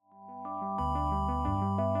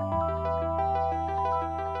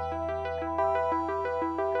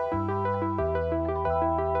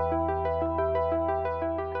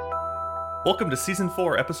Welcome to Season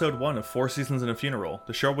 4, Episode 1 of 4 Seasons and a Funeral,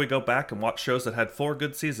 the show where we go back and watch shows that had 4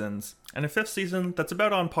 good seasons, and a 5th season that's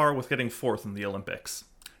about on par with getting 4th in the Olympics.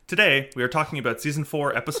 Today, we are talking about Season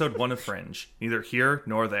 4, Episode 1 of Fringe, neither here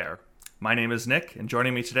nor there. My name is Nick, and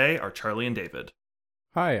joining me today are Charlie and David.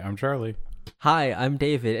 Hi, I'm Charlie. Hi, I'm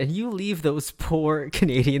David, and you leave those poor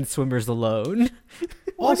Canadian swimmers alone.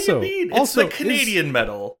 What do you mean? It's the Canadian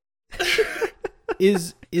medal.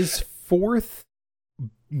 Is 4th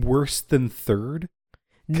worse than 3rd?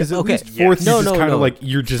 Because Okay. at least 4th is No, just kind of no. like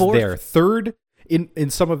you're just 4th there. 3rd, in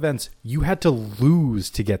some events, you had to lose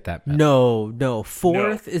to get that medal. No.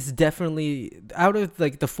 Fourth is definitely, out of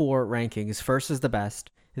like the 4 rankings, first is the best,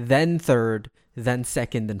 then third, then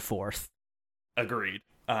second, then fourth. Agreed.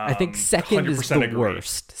 I think second is the agreed.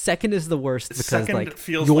 worst. Second is the worst because Second like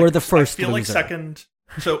feels you're like, the first I feel loser. like second.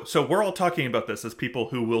 So we're all talking about this as people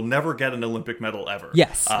who will never get an Olympic medal ever.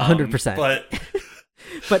 Yes, 100%. But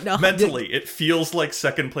But no, mentally, it feels like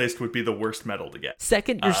second place would be the worst medal to get.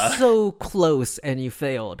 second, you're so close and you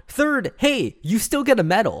failed. Third, hey, you still get a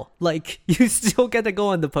medal. Like, you still get to go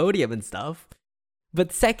on the podium and stuff.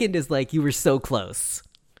 But second is like, you were so close.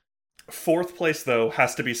 4th place, though,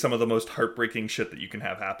 has to be some of the most heartbreaking shit that you can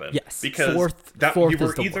have happen. Yes, because fourth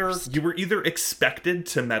is the worst. you were either expected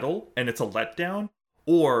to medal and it's a letdown,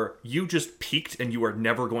 or you just peaked and you are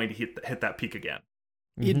never going to hit that peak again.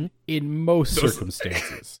 In most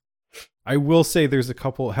circumstances. I will say there's a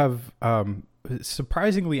couple have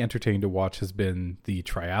surprisingly entertaining to watch has been the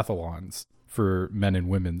triathlons for men and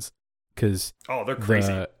women's, because Oh, they're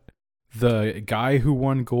crazy. The guy who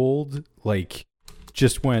won gold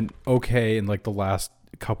just went okay, and like the last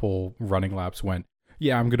couple running laps went,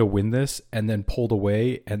 yeah, I'm gonna win this, and then pulled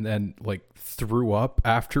away and then like threw up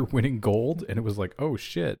after winning gold, and it was like, oh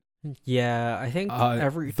shit. Yeah, I think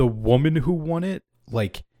The woman who won it,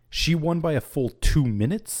 she won by a full 2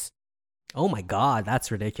 minutes. Oh my god,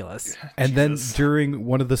 that's ridiculous. And then Jesus. during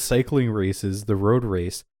one of the cycling races, the road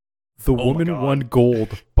race, the my woman God. won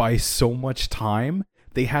gold by so much time.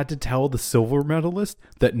 They had to tell the silver medalist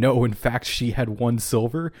that no, in fact, she had won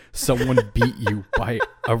silver. Someone beat you by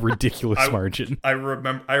a ridiculous margin. I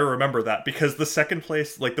remember that because the second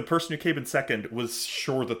place, like the person who came in second, was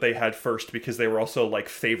sure that they had first because they were also like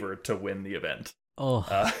favored to win the event. Oh,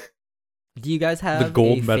 do you guys have The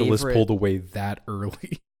gold a medalist favorite, pulled away that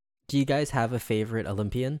early. Do you guys have a favorite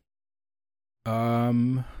Olympian?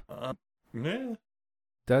 Yeah.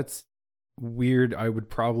 That's weird. I would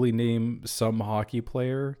probably name some hockey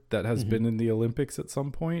player that has been in the Olympics at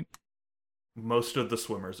some point. Most of the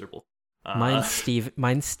swimmers are.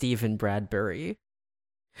 Mine's Stephen Bradbury.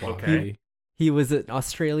 Okay. He was an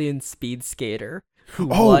Australian speed skater who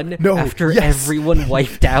Oh, won no, after yes. everyone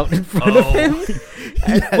wiped out in front of him. And,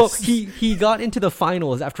 Yes. well, he got into the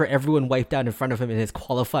finals after everyone wiped out in front of him in his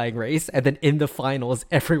qualifying race, and then in the finals,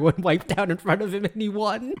 everyone wiped out in front of him, and he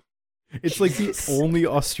won. It's like the only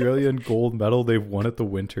Australian gold medal they've won at the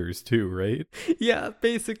Winters too, right? Yeah,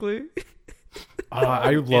 basically.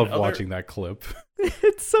 I love other- watching that clip.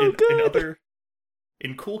 It's so good.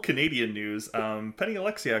 In cool Canadian news, Penny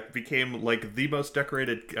Alexiak became like the most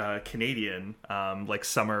decorated Canadian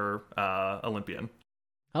summer Olympian.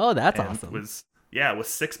 Oh, that's And awesome. with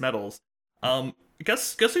 6 medals.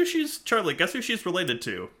 Guess who she's related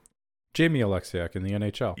to? Jamie Alexiak in the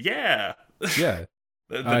NHL. Yeah. Yeah.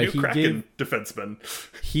 The new he Kraken defenseman.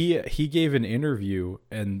 He gave an interview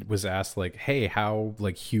and was asked like, "Hey, how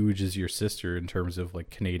huge is your sister in terms of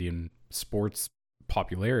Canadian sports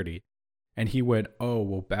popularity?" And he went, "Oh,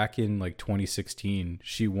 well, back in 2016,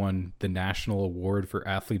 she won the national award for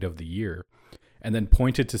Athlete of the Year." And then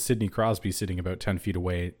pointed to Sidney Crosby sitting about 10 feet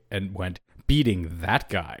away and went, "Beating that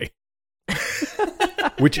guy."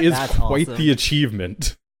 Which is That's quite awesome. the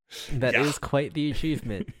achievement. That Yeah. is quite the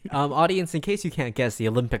achievement. Audience, in case you can't guess, the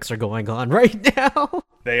Olympics are going on right now.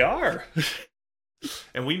 They are.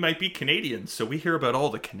 And we might be Canadians, so we hear about all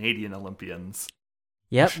the Canadian Olympians.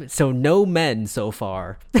 Yep. So no men so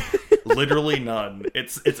far. Literally none.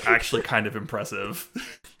 It's actually kind of impressive.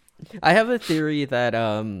 I have a theory that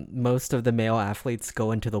most of the male athletes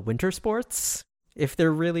go into the winter sports if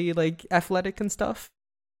they're really athletic and stuff.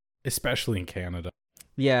 Especially in Canada.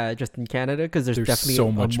 Yeah, just in Canada, because there's definitely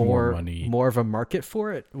so much more more money. more of a market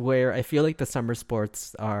for it. Where I feel like the summer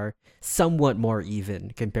sports are somewhat more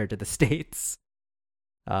even compared to the States.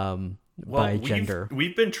 By gender.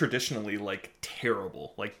 We've been traditionally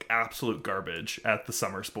terrible, absolute garbage at the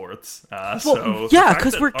summer sports. So the yeah, fact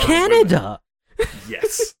because that we're our Canada. women-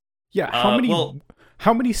 yes. Yeah,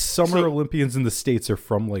 how many summer so- Olympians in the States are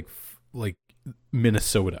from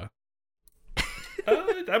Minnesota?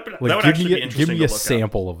 That would Give actually me be give interesting me to a look up.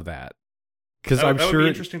 sample of that. Because That I'm would sure be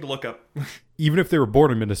interesting to look up. even if they were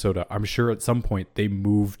born in Minnesota, I'm sure at some point they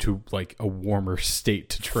moved to like a warmer state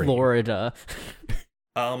to train. Florida.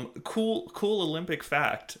 Cool Olympic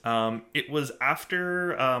fact. It was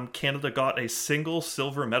after Canada got a single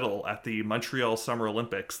silver medal at the Montreal Summer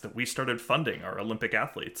Olympics that we started funding our Olympic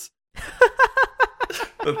athletes.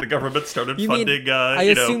 That the government started You mean, funding. I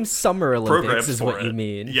assume Summer Olympics programs is for what you it.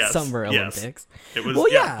 mean. Yes, Summer yes. Olympics. It was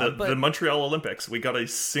Well, yeah, the but- Montreal Olympics. We got a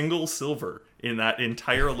single silver in that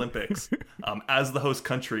entire Olympics as the host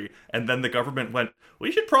country, and then the government went,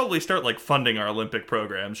 "We should probably start like funding our Olympic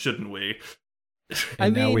programs, shouldn't we?"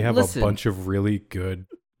 And now we have listen, a bunch of really good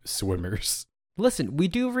swimmers. Listen, we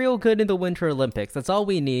do real good in the Winter Olympics. That's all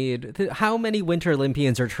we need. How many Winter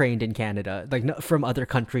Olympians are trained in Canada? Like from other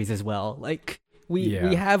countries as well. Like we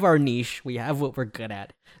have our niche. We have what we're good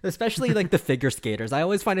at. Especially like the figure skaters. I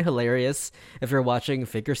always find it hilarious if you're watching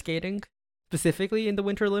figure skating, specifically in the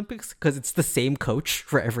Winter Olympics, because it's the same coach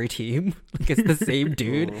for every team. Like it's the same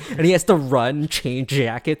dude, and he has to run, change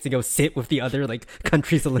jackets, and go sit with the other like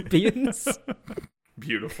country's Olympians.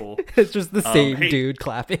 Beautiful. It's just the same hey. dude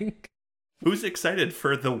clapping. Who's excited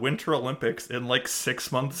for the Winter Olympics in like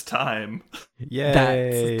 6 months' time?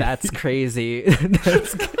 Yay! That's crazy.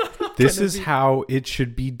 This is how it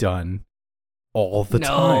should be done all the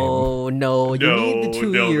time. No, you need the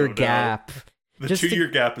No, 2-year no. gap. The Just 2-year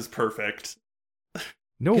gap is perfect.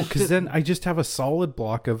 No, because then I just have a solid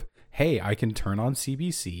block of, hey, I can turn on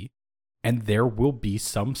CBC and there will be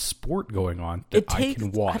some sport going on that I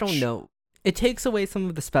can watch. I don't know. It takes away some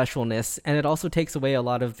of the specialness, and it also takes away a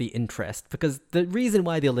lot of the interest, because the reason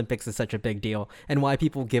why the Olympics is such a big deal and why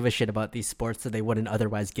people give a shit about these sports that they wouldn't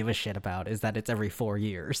otherwise give a shit about is that it's every 4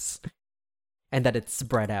 years and that it's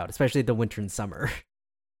spread out, especially the winter and summer.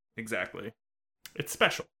 Exactly. It's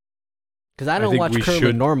special. Because I don't think watch we curling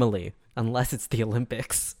should- normally unless it's the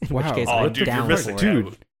Olympics, in which Wow. case Oh, I'm dude, you're down missing for it. out.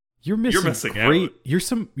 Dude, you're missing, missing great. out.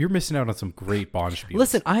 You're missing out on some great Bonspiels.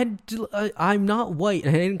 Listen, I'm not white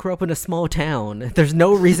and I didn't grow up in a small town. There's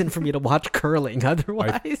no reason for me to watch curling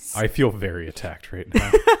otherwise. I feel very attacked right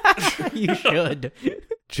now. You should.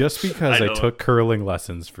 Just because I I know. took curling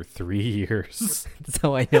lessons for 3 years. That's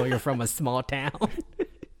how I know you're from a small town.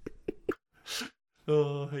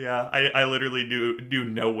 Oh, yeah. I literally knew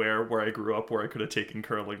nowhere where I grew up where I could have taken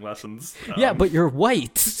curling lessens. Yeah, but you're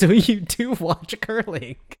white, so you do watch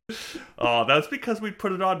curling. Oh, that's because we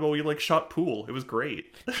put it on while we like shot pool. It was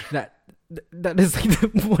great. That is like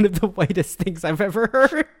one of the whitest things I've ever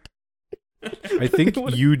heard. I think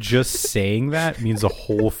you just saying that means a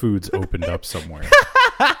Whole Foods opened up somewhere.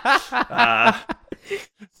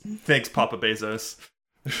 Thanks, Papa Bezos.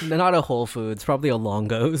 Not a Whole Foods, probably a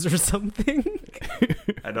Longo's or something.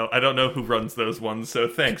 I don't know who runs those ones, so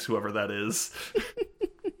thanks whoever that is.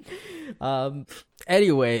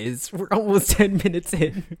 Anyways, we're almost 10 minutes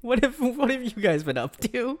in. What have you guys been up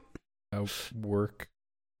to? Work,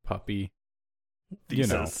 puppy.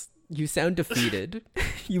 Thesis. You sound defeated.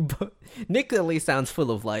 Nick at least sounds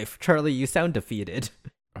full of life. Charlie, you sound defeated.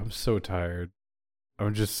 I'm so tired.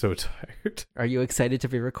 I'm just so tired. Are you excited to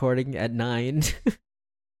be recording at 9?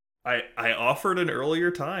 I offered an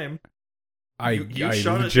earlier time. I You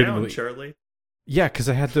shot it down, legitimately, Charlie. yeah, because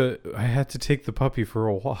I had to take the puppy for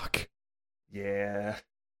a walk. Yeah.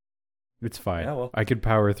 It's fine. Yeah, well. I can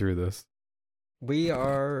power through this. We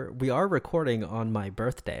are recording on my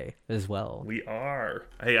birthday as well. We are.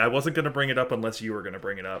 Hey, I wasn't going to bring it up unless you were going to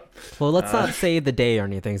bring it up. Well, let's not say the day or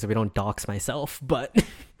anything so we don't dox myself, but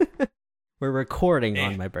we're recording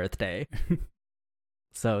on my birthday.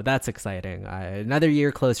 So that's exciting. Another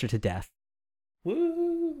year closer to death.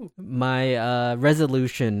 Woo! My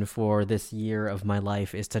resolution for this year of my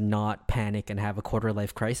life is to not panic and have a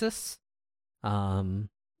quarter-life crisis. I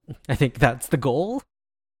think that's the goal.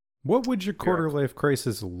 What would your quarter life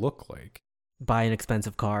crisis look like? Buy an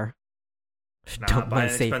expensive car. Nah, buy an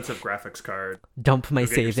expensive graphics card. Dump my Go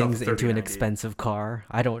get yourself savings into an 3090. expensive car.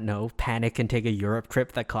 I don't know. Panic and take a Europe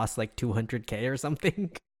trip that costs like $200K or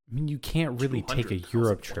something. I mean, you can't really take a 200,000.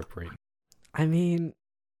 Europe trip right now. I mean,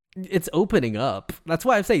 it's opening up. That's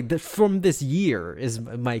why I'm saying that from this year is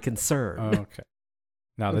my concern. Oh, okay.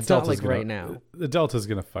 Now the It's not Delta's like gonna, right now. The Delta's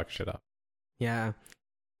gonna fuck shit up. Yeah.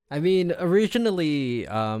 I mean, originally,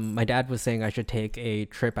 my dad was saying I should take a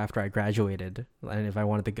trip after I graduated. And if I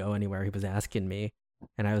wanted to go anywhere, he was asking me.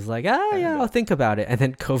 And I was like, yeah, I'll think about it. And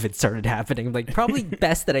then COVID started happening. I'm like, probably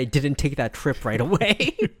best that I didn't take that trip right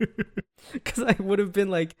away. Because I would have been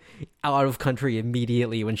like out of country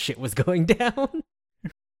immediately when shit was going down.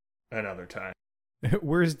 Another time.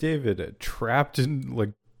 Where's David? Trapped in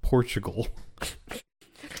like Portugal.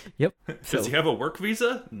 Yep. Does he have a work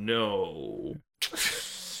visa? No.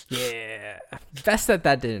 Yeah. Best that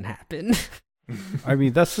didn't happen. I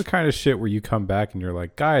mean, that's the kind of shit where you come back and you're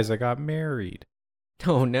like, guys, I got married.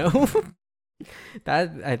 Oh, no.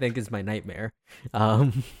 That, I think, is my nightmare.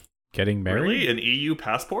 Getting married? Really? An EU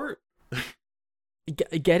passport?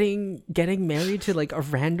 Getting married to like a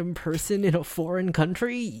random person in a foreign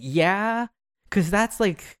country? Yeah. Because that's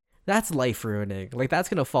life ruining. Like, that's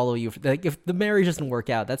going to follow you. Like, if the marriage doesn't work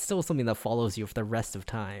out, that's still something that follows you for the rest of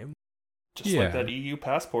time. Just like that EU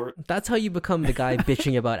passport. That's how you become the guy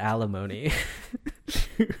bitching about alimony.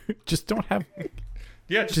 Just don't have...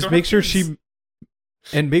 Yeah, just make sure kids.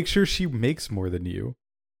 Make sure she makes more than you.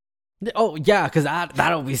 Oh, yeah, because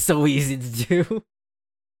that'll be so easy to do.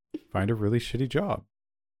 Find a really shitty job.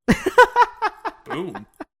 Boom.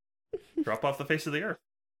 Drop off the face of the earth.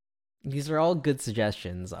 These are all good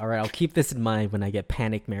suggestions. All right, I'll keep this in mind when I get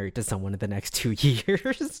panic married to someone in the next 2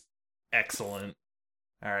 years. Excellent.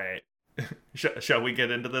 All right. Shall we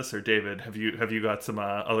get into this, or David, have you got some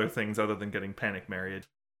other things other than getting panic married?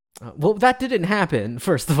 Well, that didn't happen.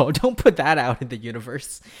 First of all, don't put that out in the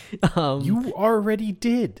universe. You already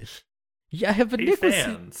did. Yeah, but Nick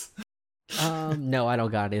fans. No, I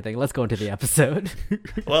don't got anything. Let's go into the episode.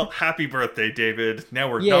 Well, happy birthday, David.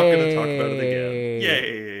 Now we're not going to talk about it again.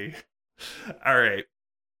 Yay! All right.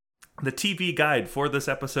 The TV guide for this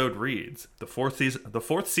episode reads, the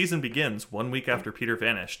fourth season begins 1 week after Peter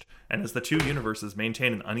vanished, and as the two universes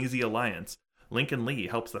maintain an uneasy alliance, Lincoln Lee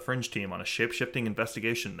helps the Fringe team on a shape-shifting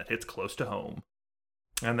investigation that hits close to home.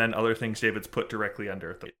 And then other things David's put directly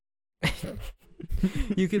under it.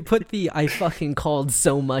 You could put the I fucking called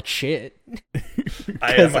so much shit.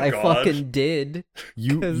 Because I fucking did.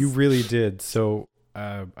 You really did. So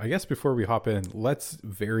I guess before we hop in, let's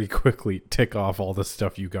very quickly tick off all the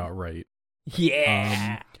stuff you got right.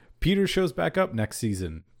 Yeah. Peter shows back up next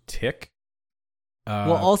season. Tick.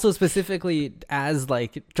 Well, also specifically as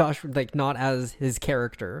like Josh, like not as his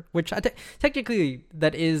character, which technically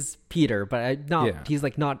that is Peter, but he's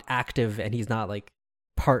like not active and he's not like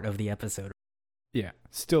part of the episode. Yeah,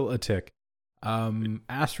 still a tick.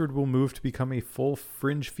 Astrid will move to become a full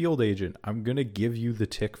Fringe field agent. I'm gonna give you the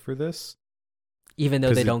tick for this. Even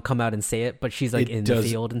though they don't come out and say it, but she's like in the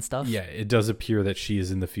field and stuff. Yeah, it does appear that she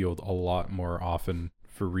is in the field a lot more often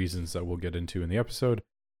for reasons that we'll get into in the episode.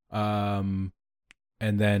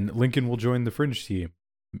 And then Lincoln will join the Fringe team.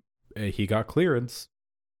 He got clearance.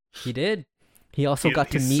 He did. He also got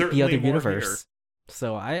to meet the other universe. Here.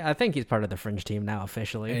 So I think he's part of the Fringe team now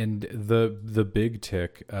officially. And the big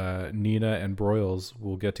tick, Nina and Broyles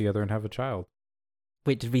will get together and have a child.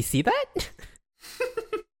 Wait, did we see that?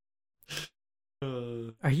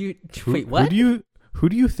 Are you... Wait, what? Who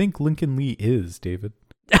do you think Lincoln Lee is, David?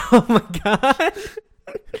 Oh my god.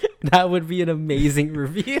 That would be an amazing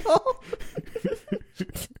reveal.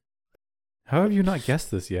 How have you not guessed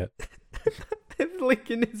this yet?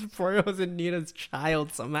 Lincoln is Broyles and Nina's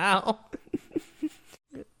child somehow.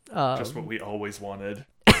 Just what we always wanted.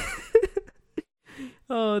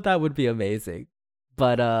 Oh, that would be amazing.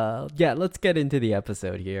 But yeah, let's get into the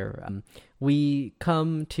episode here. We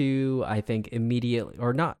come to, I think, immediately,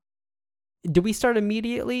 or not. Do we start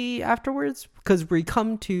immediately afterwards? Because we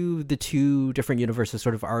come to the two different universes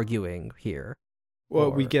sort of arguing here.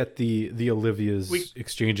 Well, we get the Olivia's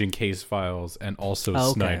exchanging case files and also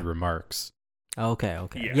snide remarks. Okay.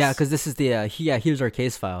 Yes. Yeah, because this is the, here's our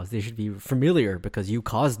case files. They should be familiar because you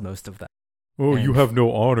caused most of them. Oh, you have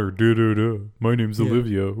no honor. My name's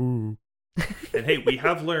Olivia. Ooh. And hey, we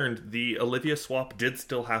have learned the Olivia swap did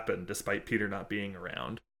still happen despite Peter not being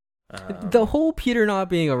around. The whole Peter not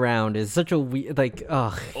being around is such a weird, like,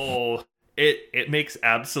 ugh. Oh, it makes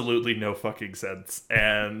absolutely no fucking sense.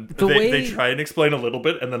 And they try and explain a little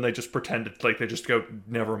bit, and then they just pretend it, like they just go,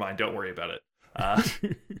 never mind, don't worry about it.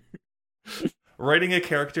 Writing a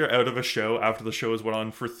character out of a show after the show has went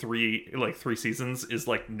on for three seasons is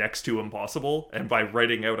like next to impossible. And by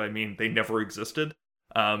writing out, I mean they never existed.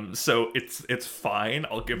 So it's fine.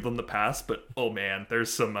 I'll give them the pass, but oh man,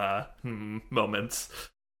 there's some moments.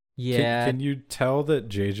 Yeah. Can you tell that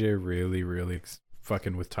JJ really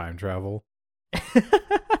fucking with time travel?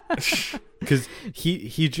 Because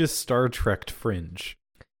he just Star Trek'd Fringe.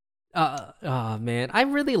 Oh man, I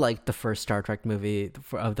really liked the first Star Trek movie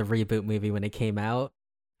of the reboot movie when it came out.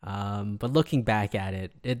 But looking back at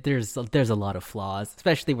it there's a lot of flaws,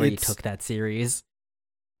 especially where you took that series.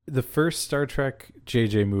 The first Star Trek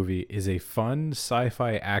JJ movie is a fun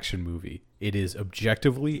sci-fi action movie. It is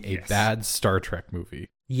objectively a bad Star Trek movie.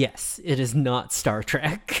 Yes, it is not Star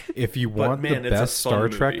Trek. If you want the best Star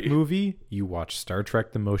Trek movie, you watch Star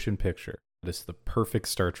Trek the Motion Picture. It is the perfect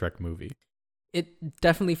Star Trek movie. it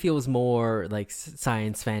definitely feels more like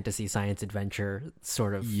science fantasy, science adventure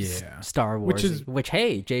sort of Star Wars. Which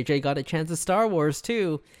hey, JJ got a chance of Star Wars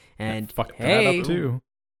too, and fucked that up too.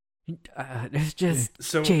 It's just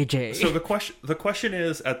so JJ. So the question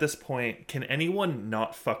is, at this point, can anyone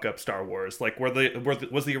not fuck up Star Wars? Like, was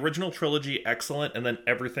the original trilogy excellent, and then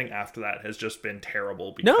everything after that has just been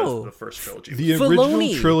terrible because of the first trilogy? The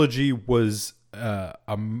original trilogy was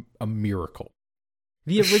a miracle.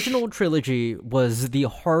 The original trilogy was the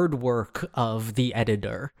hard work of the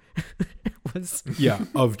editor.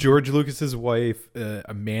 Of George Lucas's wife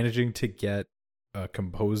managing to get a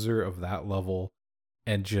composer of that level,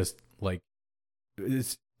 and just like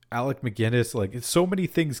Alec McGuinness, like so many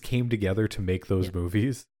things came together to make those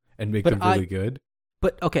movies and make them really good.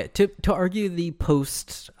 But okay, to argue the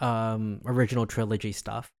post original trilogy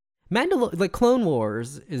stuff, like Clone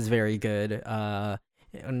Wars is very good.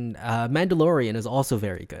 And Mandalorian is also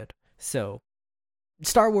very good. So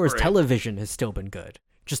Star Wars television has still been good,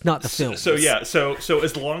 just not the films. So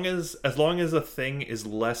as long as a thing is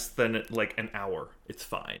less than like an hour, it's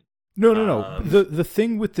fine. No. The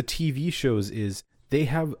thing with the TV shows is they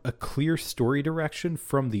have a clear story direction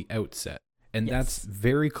from the outset, and that's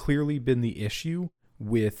very clearly been the issue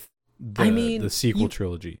with the sequel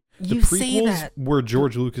trilogy. The prequels were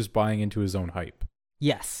George Lucas buying into his own hype.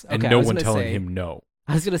 Yes, and no one telling him no.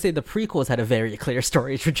 I was going to say the prequels had a very clear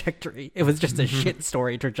story trajectory. It was just a shit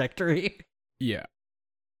story trajectory. Yeah.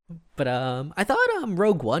 But I thought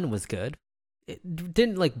Rogue One was good. It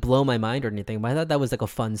didn't like blow my mind or anything, but I thought that was like a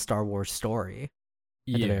fun Star Wars story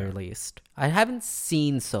at the very least. I haven't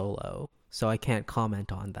seen Solo, so I can't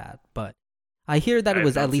comment on that, but I hear that it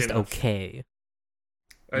was at least okay.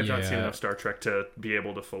 I've not seen enough Star Trek to be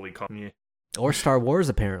able to fully call me. Or Star Wars,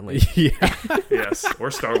 apparently. Yes,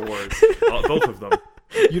 or Star Wars. Both of them.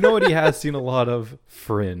 You know what he has seen a lot of?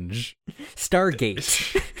 Fringe.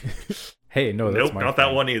 Stargate. Hey, no, that's not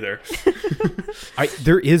that one either.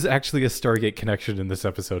 There is actually a Stargate connection in this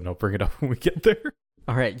episode, and I'll bring it up when we get there.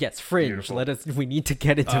 All right, yes, Fringe. Beautiful. We need to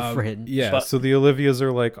get into Fringe. Yeah, so the Olivias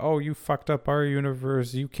are like, oh, you fucked up our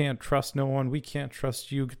universe. You can't trust no one. We can't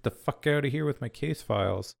trust you. Get the fuck out of here with my case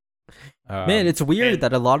files. Man, it's weird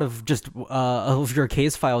that a lot of just of your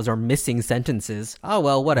case files are missing sentences. Oh,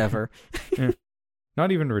 well, whatever.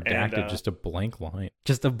 Not even redacted, just a blank line.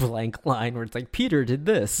 Just a blank line where it's like, Peter did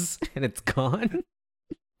this, and it's gone.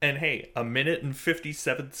 And hey, 1 minute and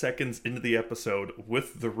 57 seconds into the episode,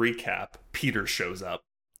 with the recap, Peter shows up.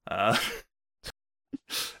 And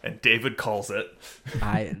David calls it.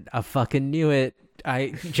 I fucking knew it.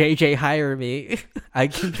 JJ, hire me. I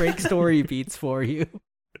can break story beats for you.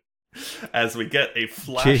 As we get a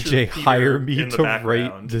flash JJ, of Peter hire me in the to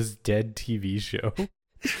background. write this dead TV show.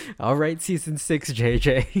 All right, season 6,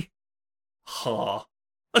 JJ. Huh.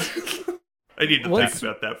 I need to think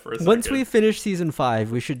about that for a second. Once we finish season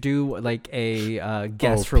 5, we should do like a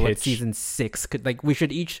guess for what season 6 could. Like, we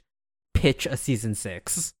should each pitch a season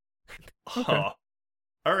 6. Huh.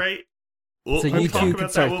 All right. So you two can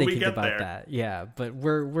start thinking about that. Yeah, but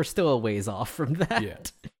we're still a ways off from that.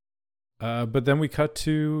 Yeah. But then we cut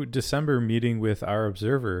to December meeting with our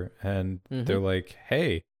observer, and they're like,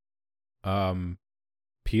 "Hey,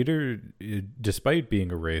 Peter, despite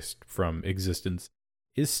being erased from existence,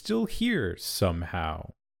 is still here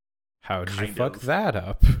somehow. How did you fuck that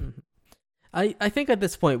up?" I think at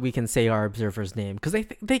this point we can say our observer's name, because they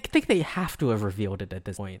think they have to have revealed it at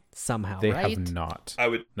this point somehow. They right? have not.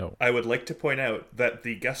 I would like to point out that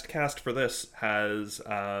the guest cast for this has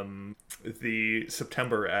the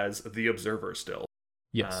September as the Observer still.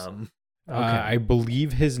 Yes. Okay. I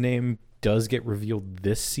believe his name does get revealed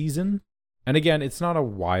this season. And again, it's not a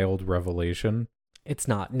wild revelation. It's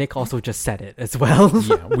not. Nick also just said it as well.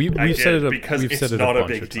 Yeah, we've said it because it's not a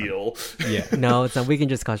big deal. Yeah. No, it's not. We can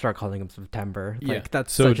just start calling him September. Like,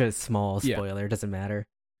 that's such a small spoiler. It doesn't matter.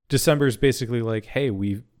 December is basically like, hey,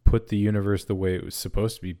 we put the universe the way it was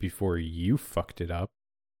supposed to be before you fucked it up.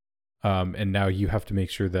 And now you have to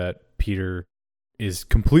make sure that Peter is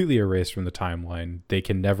completely erased from the timeline. They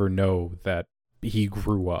can never know that he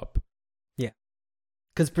grew up.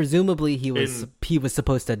 Because presumably he was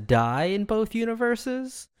supposed to die in both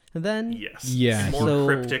universes. Then More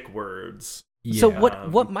cryptic words. So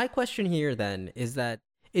what my question here then is that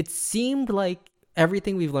it seemed like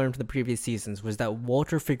everything we've learned from the previous seasons was that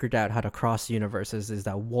Walter figured out how to cross universes. Is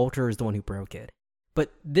that Walter is the one who broke it?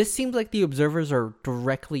 But this seems like the observers are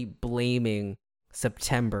directly blaming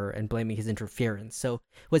September and blaming his interference. So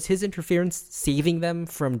was his interference saving them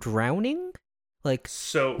from drowning? Like,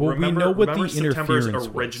 so remember September's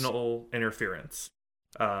original interference,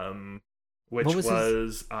 which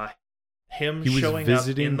was him He was showing up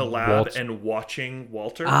visiting in the lab Walter. and watching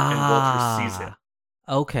Walter, and Walter sees him.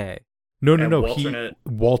 Okay. No.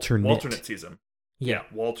 Walternate sees him. Yeah.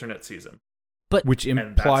 Walternate sees him. But Which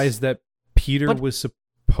implies that Peter was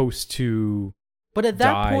supposed to but at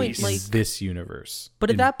that die point, in like this universe. But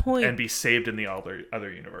at that point, and be saved in the other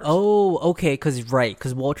universe. Oh, okay,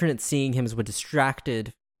 because Walternate seeing him is what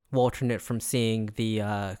distracted Walternate from seeing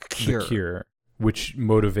the cure. The cure, which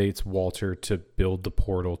motivates Walter to build the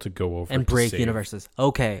portal to go over and to break save. universes.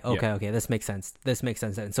 Okay. This makes sense.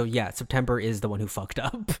 And so yeah, September is the one who fucked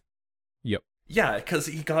up. Yep. Yeah, because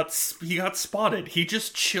he got spotted. He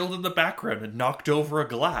just chilled in the background and knocked over a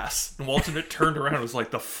glass. And Walternate turned around and was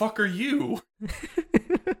like, "The fuck are you?"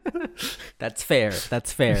 That's fair. He's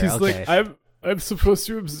okay. like, I'm supposed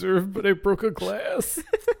to observe, but I broke a glass.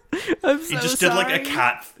 He just did like a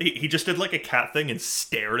cat. He just did like a cat thing and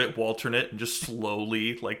stared at Walternate and just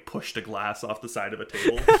slowly like pushed a glass off the side of a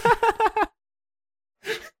table.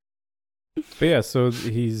 But yeah, so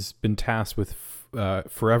he's been tasked with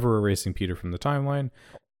forever erasing Peter from the timeline.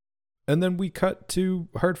 And then we cut to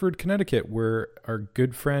Hartford, Connecticut, where our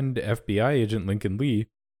good friend FBI agent Lincoln Lee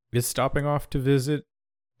is stopping off to visit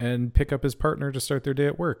and pick up his partner to start their day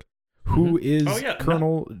at work, who is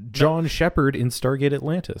Colonel John Shepard in Stargate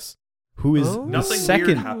Atlantis, who is the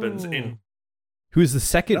second happens in who is the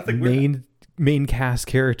second main cast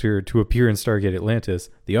character to appear in Stargate Atlantis.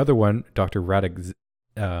 The other one, Dr. Radek,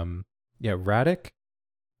 Radek,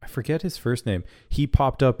 I forget his first name. He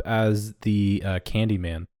popped up as the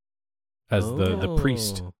Candyman, as the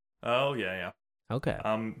priest. Oh yeah. Okay.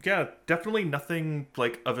 Yeah, definitely nothing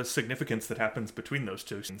like of a significance that happens between those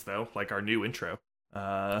two scenes, though. Like our new intro.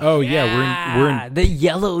 We're in the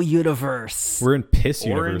yellow universe. We're in piss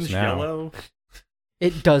Orange, universe now. Yellow.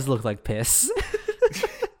 It does look like piss.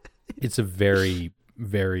 It's a very,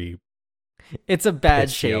 very. It's a bad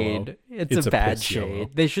piss shade. yellow. It's a bad piss shade. yellow.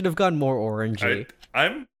 They should have gone more orangey.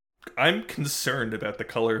 I'm concerned about the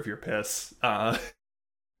color of your piss.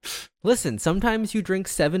 Listen, sometimes you drink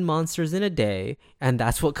 7 Monsters in a day, and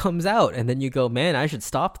that's what comes out, and then you go, man, I should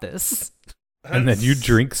stop this. And then you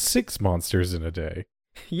drink 6 Monsters in a day.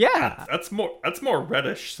 Yeah. That's more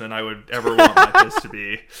reddish than I would ever want my piss to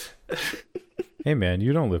be. Hey man,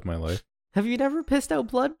 you don't live my life. Have you never pissed out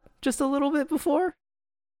blood just a little bit before?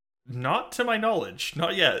 Not to my knowledge.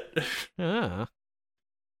 Not yet. Ah.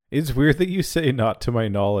 It's weird that you say not to my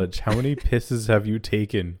knowledge. How many pisses have you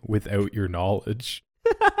taken without your knowledge?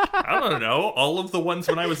 I don't know. All of the ones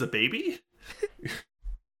when I was a baby?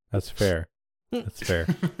 That's fair. That's fair.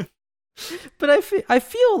 But I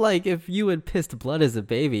feel like if you had pissed blood as a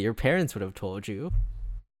baby, your parents would have told you.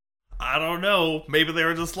 I don't know. Maybe they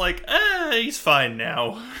were just like, he's fine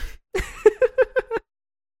now.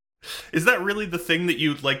 Is that really the thing that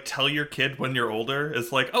you like tell your kid when you're older?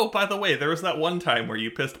 Is like, oh, by the way, there was that one time where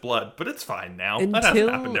you pissed blood, but it's fine now. That hasn't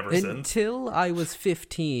happened ever since. Until I was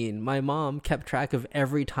 15, my mom kept track of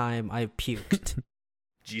every time I puked.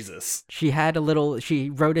 Jesus. She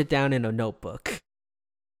wrote it down in a notebook.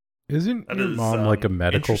 Isn't your mom like a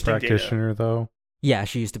medical practitioner though? Yeah,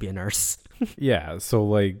 she used to be a nurse. Yeah, so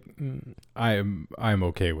like I'm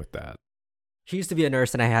okay with that. She used to be a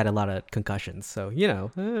nurse, and I had a lot of concussions, so you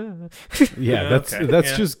know. Yeah,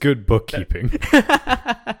 that's just good bookkeeping.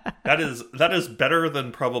 That is better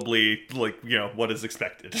than probably like what is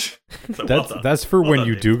expected. So that's for when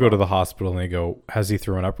you do go to the hospital and they go, "Has he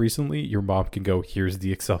thrown up recently?" Your mom can go, "Here's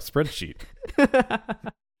the Excel spreadsheet."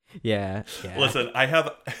 Yeah. Listen,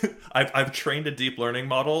 I've trained a deep learning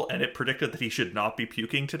model, and it predicted that he should not be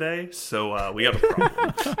puking today. So we have a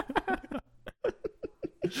problem.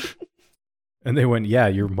 And they went, yeah,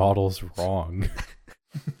 your model's wrong.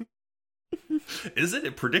 Is it?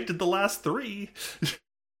 It predicted the last 3.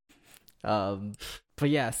 But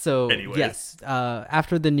yeah, so anyways. Yes,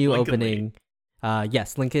 after the new Lincoln opening,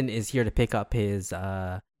 yes, Lincoln is here to pick up his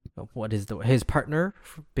his partner,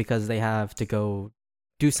 because they have to go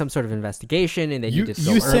do some sort of investigation, and they need to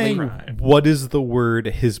go early. Saying what is the word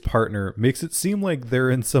his partner makes it seem like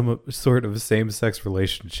they're in some sort of same-sex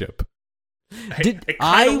relationship. It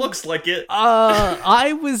kind of looks like it.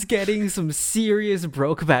 I was getting some serious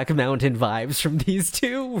Brokeback Mountain vibes from these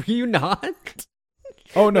two. Were you not?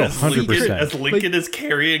 Oh no, 100%. As Lincoln is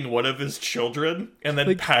carrying one of his children and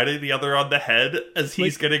then patting the other on the head as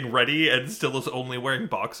he's getting ready and still is only wearing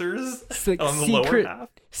boxers on the lower half.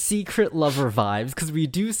 Secret lover vibes, because we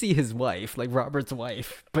do see his wife, like Robert's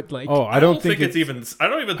wife, but like I don't think it's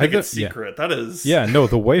secret. That is no,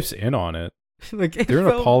 the wife's in on it. Like they're in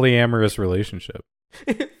a polyamorous relationship.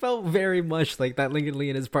 It felt very much like that Lincoln Lee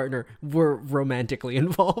and his partner were romantically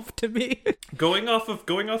involved to me. Going off of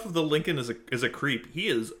the Lincoln is a creep. He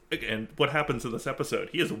is, and what happens in this episode,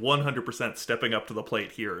 he is 100% stepping up to the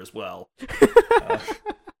plate here as well.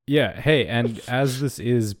 Yeah, hey, and as this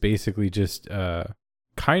is basically just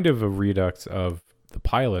kind of a redux of the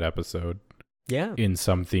pilot episode, yeah, in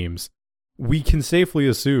some themes, we can safely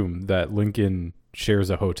assume that Lincoln shares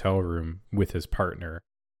a hotel room with his partner,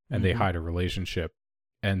 and they hide a relationship.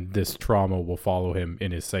 And this trauma will follow him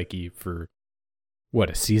in his psyche for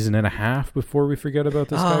a season and a half before we forget about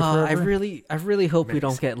this guy forever? I really hope we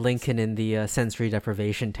don't get Lincoln in the sensory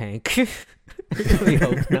deprivation tank. I really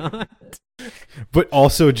hope not. But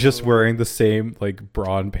also just wearing the same like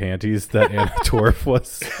brawn panties that Anna Torv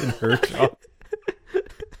was in her job.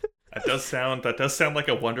 That does sound like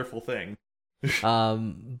a wonderful thing.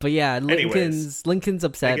 But yeah, Lincoln's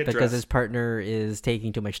upset because his partner is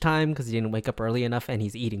taking too much time because he didn't wake up early enough, and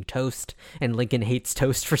he's eating toast, and Lincoln hates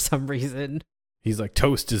toast for some reason. He's like,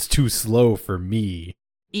 toast is too slow for me.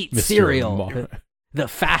 Eat Mr. cereal. The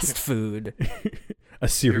fast food. A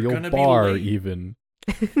cereal bar even.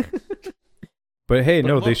 But hey,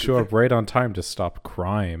 they show up right on time to stop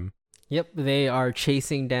crime. Yep, they are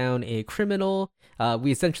chasing down a criminal.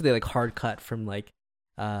 We essentially like hard cut from like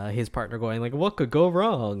his partner going like, what could go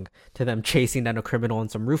wrong, to them chasing down a criminal on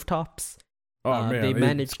some rooftops. Oh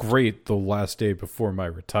man, it's great. The last day before my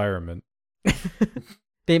retirement.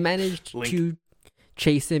 They managed to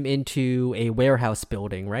chase him into a warehouse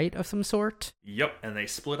building, right, of some sort. Yep, and they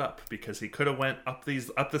split up because he could have went up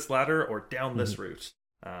this ladder or down this route.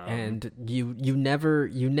 And you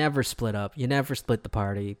never split up. You never split the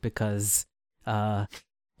party because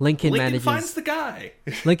Lincoln finds the guy.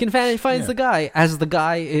 Lincoln finds the guy as the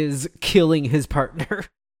guy is killing his partner.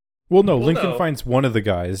 Well, Lincoln finds one of the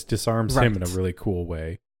guys, disarms him in a really cool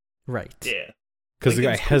way. Right. Yeah. Because the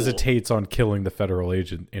guy hesitates on killing the federal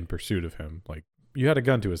agent in pursuit of him. Like, you had a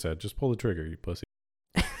gun to his head. Just pull the trigger, you pussy.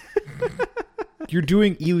 You're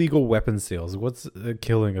doing illegal weapons sales. What's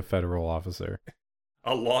killing a federal officer?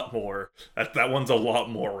 A lot more. That one's a lot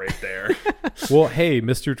more right there. Well, hey,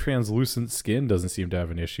 Mr. Translucent Skin doesn't seem to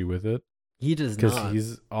have an issue with it. He does not. Because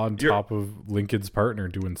he's on top of Lincoln's partner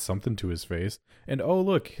doing something to his face. And oh,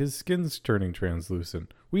 look, his skin's turning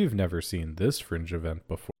translucent. We've never seen this fringe event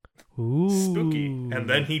before. Ooh. Spooky. And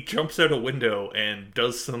then he jumps out a window and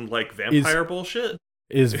does some like vampire bullshit.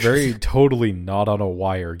 Is very totally not on a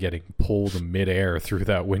wire getting pulled midair through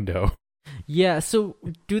that window. Yeah, so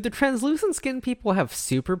do the translucent skin people have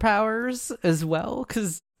superpowers as well?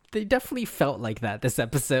 Because they definitely felt like that this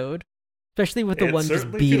episode. Especially with the one just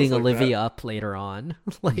beating Olivia up later on.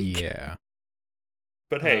 Yeah.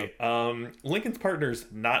 But hey, Lincoln's partner's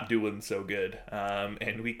not doing so good.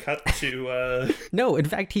 And we cut to... No, in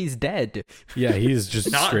fact, he's dead. Yeah, he's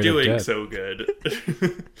just not doing so good.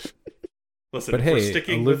 Listen, we're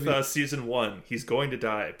sticking with season 1. He's going to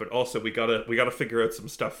die, but also we gotta figure out some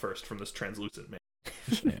stuff first from this translucent man.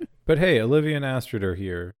 Yeah. But hey, Olivia and Astrid are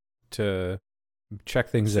here to check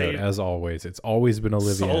things out as always. It's always been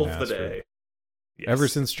Olivia and Astrid. Solve the day. Yes. Ever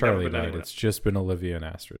since Charlie died, it's just been Olivia and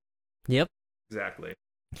Astrid. Yep. Exactly.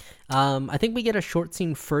 I think we get a short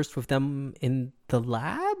scene first with them in the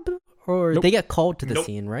lab. Or they get called to the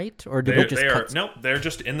scene, right? Or do they just cut? Nope, they're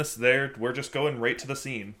just in this. We're just going right to the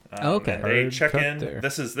scene. Okay. They check in. There.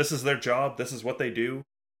 This is their job. This is what they do.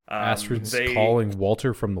 Astrid's calling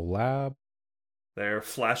Walter from the lab. They're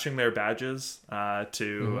flashing their badges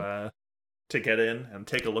to get in and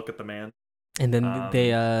take a look at the man. And then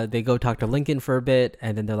they go talk to Lincoln for a bit,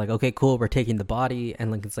 and then they're like, "Okay, cool, we're taking the body." And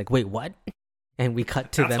Lincoln's like, "Wait, what?" And we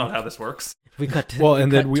cut to them. That's not how this works. We cut to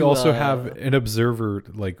and then we also have an observer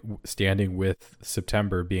like standing with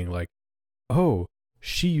September, being like, "Oh,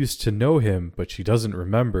 she used to know him, but she doesn't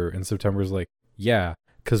remember." And September's like, "Yeah,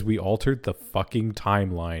 because we altered the fucking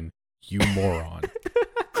timeline, you moron."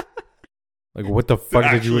 Like, what the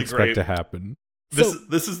fuck did you expect to happen?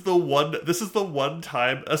 This is the one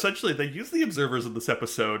time essentially they use the observers in this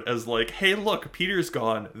episode as like, hey, look, Peter's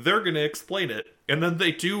gone. They're gonna explain it, and then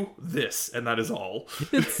they do this, and that is all.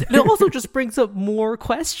 It also just brings up more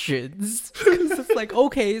questions. It's like,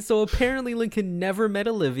 okay, so apparently Lincoln never met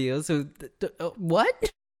Olivia. So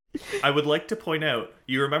what? I would like to point out,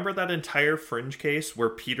 you remember that entire Fringe case where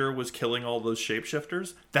Peter was killing all those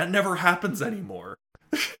shapeshifters? That never happens anymore.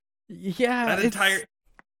 Yeah,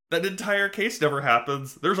 That entire case never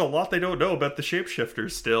happens. There's a lot they don't know about the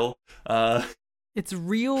shapeshifters still. It's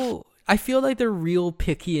real. I feel like they're real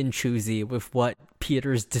picky and choosy with what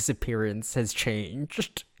Peter's disappearance has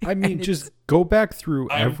changed. I mean, just go back through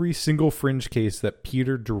every single Fringe case that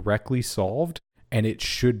Peter directly solved and it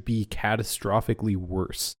should be catastrophically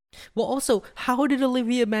worse. Well, also, how did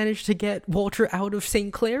Olivia manage to get Walter out of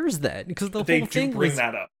St. Clair's then? Because the whole thing bring was...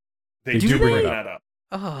 that up. They do bring that up.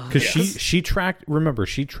 Because she tracked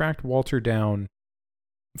Walter down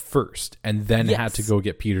first and then had to go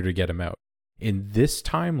get Peter to get him out. In this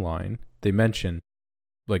timeline, they mention,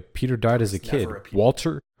 like, Peter died as a kid.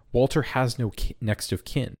 Walter has no next of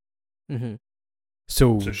kin. Mm-hmm.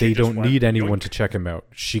 So they don't need anyone to check him out.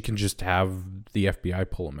 She can just have the FBI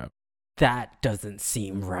pull him out. That doesn't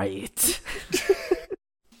seem right.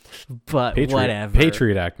 But whatever.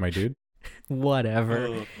 Patriot Act, my dude.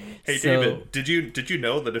 Whatever. Hey, David, did you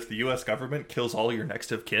know that if the U.S. government kills all your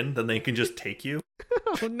next of kin, then they can just take you?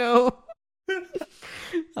 Oh, no.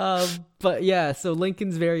 But yeah, so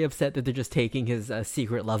Lincoln's very upset that they're just taking his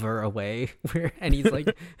secret lover away. And he's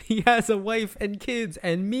like, he has a wife and kids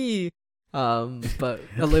and me. But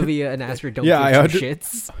Olivia and Astrid don't give two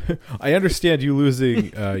shits. I understand you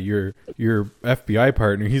losing your FBI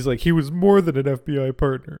partner. He's like, he was more than an FBI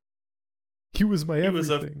partner. He was my everything. Was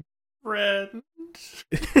a friend.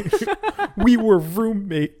 We were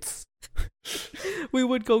roommates. We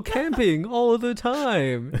would go camping all the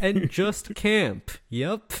time and just camp.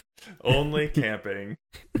 Yep. Only camping.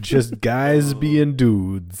 Just guys being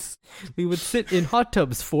dudes. We would sit in hot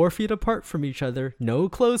tubs 4 feet apart from each other, no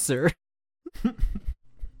closer. This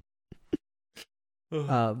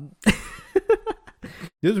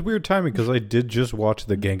is weird timing because I did just watch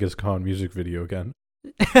the Genghis Khan music video again.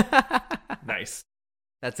 Nice.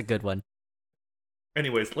 That's a good one.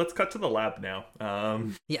 Anyways, let's cut to the lab now.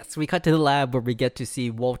 Yes, we cut to the lab where we get to see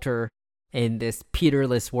Walter in this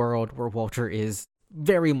Peterless world where Walter is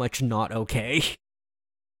very much not okay.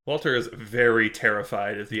 Walter is very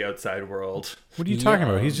terrified of the outside world. What are you talking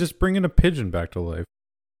about? He's just bringing a pigeon back to life.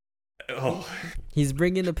 Oh. He's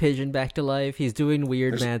bringing a pigeon back to life. He's doing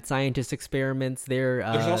weird mad scientist experiments. There's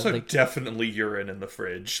also definitely urine in the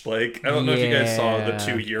fridge. Like, I don't know if you guys saw the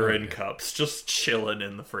 2 urine cups just chilling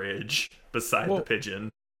in the fridge beside the pigeon.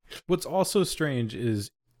 What's also strange is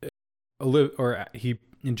he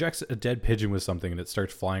injects a dead pigeon with something and it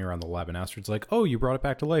starts flying around the lab, and Astrid's like, oh, you brought it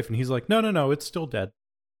back to life. And he's like, no, it's still dead.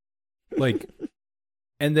 Like,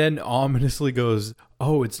 and then ominously goes,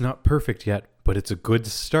 oh, it's not perfect yet, but it's a good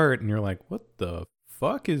start. And you're like, what the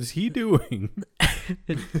fuck is he doing?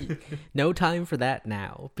 No time for that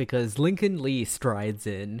now, because Lincoln Lee strides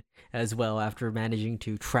in as well after managing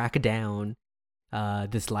to track down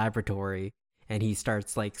this laboratory, and he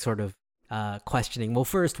starts like sort of questioning. Well,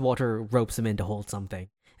 first Walter ropes him in to hold something,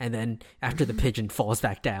 and then after the pigeon falls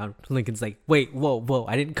back down, Lincoln's like, wait, whoa,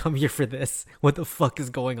 I didn't come here for this. What the fuck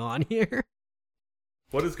is going on here?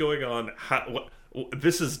 What is going on?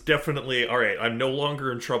 This is definitely all right. I'm no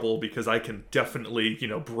longer in trouble because I can definitely,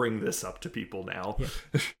 bring this up to people now. Yeah.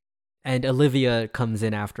 And Olivia comes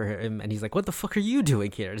in after him, and he's like, "What the fuck are you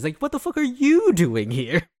doing here?" He's like, "What the fuck are you doing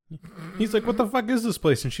here?" He's like, "What the fuck is this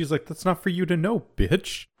place?" And she's like, "That's not for you to know,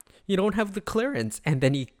 bitch. You don't have the clearance." And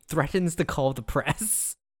then he threatens to call the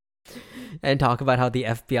press and talk about how the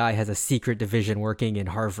FBI has a secret division working in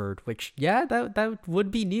Harvard. Which, yeah, that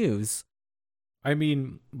would be news. I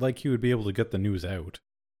mean, like, he would be able to get the news out.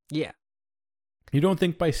 Yeah. You don't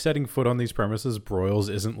think by setting foot on these premises, Broyles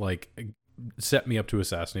isn't like, set me up to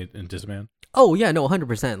assassinate and disman? Oh, yeah, no,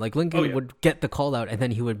 100%. Like, Lincoln would get the call out, and then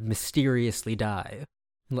he would mysteriously die.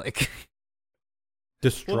 Like...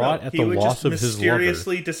 Distraught at the loss of his lover. He would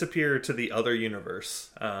mysteriously disappear to the other universe.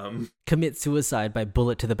 Commit suicide by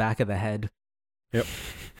bullet to the back of the head. Yep.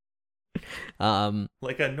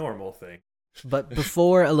 Like a normal thing. But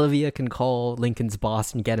before Olivia can call Lincoln's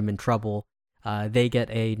boss and get him in trouble, they get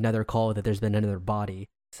another call that there's been another body.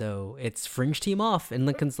 So it's Fringe Team off, and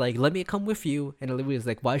Lincoln's like, let me come with you. And Olivia's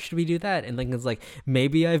like, why should we do that? And Lincoln's like,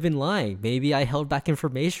 maybe I've been lying. Maybe I held back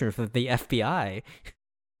information from the FBI.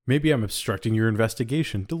 Maybe I'm obstructing your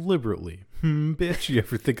investigation deliberately. Bitch, you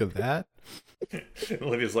ever think of that?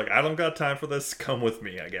 Olivia's like, I don't got time for this. Come with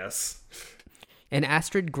me, I guess. And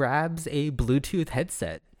Astrid grabs a Bluetooth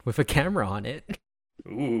headset with a camera on it.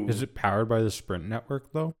 Ooh. Is it powered by the Sprint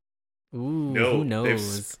network, though? Ooh, no, who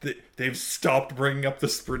knows? They've stopped bringing up the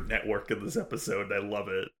Sprint network in this episode. I love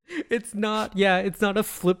it. It's not a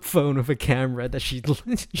flip phone with a camera that she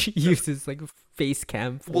uses like face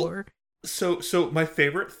cam for. Well, so my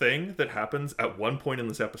favorite thing that happens at one point in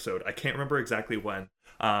this episode, I can't remember exactly when,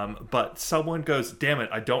 but someone goes, damn it,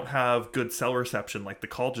 I don't have good cell reception, like the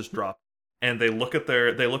call just dropped. And they look at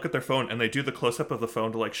their phone and they do the close up of the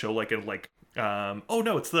phone to like show like it like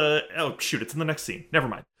it's in the next scene. Never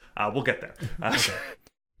mind. We'll get there. Okay.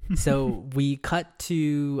 So we cut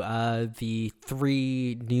to the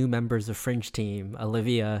 3 new members of Fringe Team: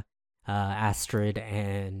 Olivia, Astrid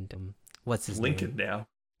and what's his Lincoln name? now.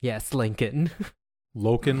 Yes, Lincoln.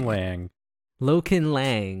 Loken Lang. Loken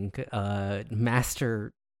Lang,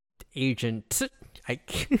 master agent.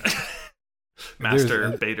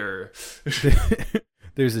 Master Bader.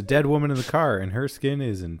 There's a dead woman in the car, and her skin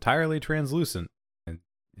is entirely translucent. And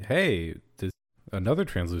hey, there's another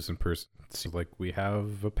translucent person. Seems like we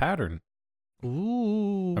have a pattern.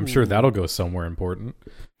 Ooh. I'm sure that'll go somewhere important.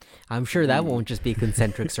 I'm sure that won't just be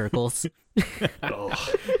concentric circles. Oh.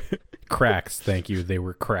 Cracks, thank you. They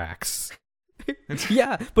were cracks.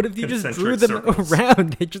 Yeah, but if you just drew Concentric them circles.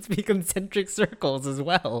 around, they'd just be concentric circles as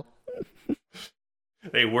well.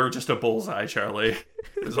 They were just a bullseye, Charlie.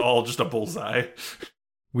 It was all just a bullseye.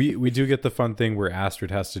 We do get the fun thing where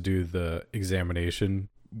Astrid has to do the examination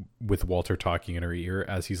with Walter talking in her ear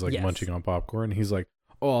as he's like Yes. munching on popcorn. He's like,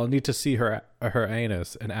 "Oh, I'll need to see her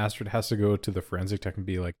anus," and Astrid has to go to the forensic tech and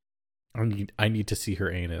be like, "I need to see her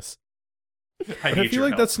anus." I And I feel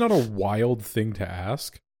like that's not a wild thing to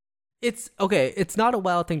ask. It's okay, it's not a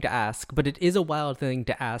wild thing to ask, but it is a wild thing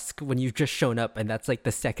to ask when you've just shown up and that's like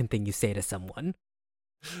the second thing you say to someone.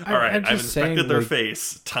 All right, I'm I've just inspected saying, their like,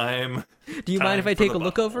 face. Time. Do you mind if I for take the a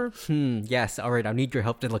look butthole. over? Yes, alright, I'll need your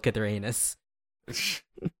help to look at their anus.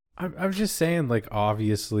 I'm just saying, like,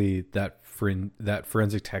 obviously that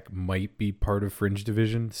forensic tech might be part of Fringe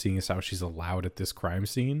Division, seeing as how she's allowed at this crime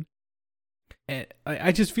scene. And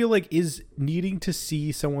I just feel like, is needing to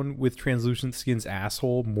see someone with translucent skin's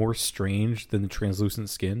asshole more strange than the translucent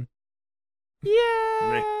skin?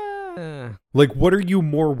 Yeah. Like, what are you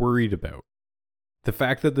more worried about? The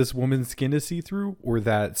fact that this woman's skin is see-through, or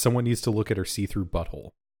that someone needs to look at her see-through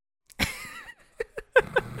butthole?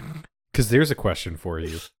 Because there's a question for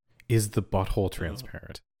you. Is the butthole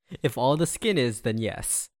transparent? If all the skin is, then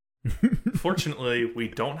yes. Fortunately, we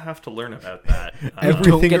don't have to learn about that. Don't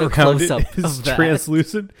Everything get a around it close-up is of that.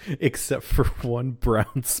 translucent except for one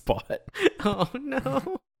brown spot. Oh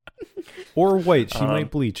no. Or white. She Um,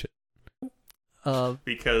 might bleach it.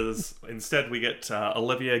 Because instead we get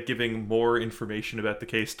Olivia giving more information about the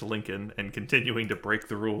case to Lincoln and continuing to break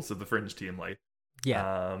the rules of the Fringe team life.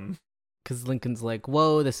 Yeah. Because Lincoln's like,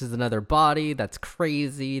 whoa, this is another body. That's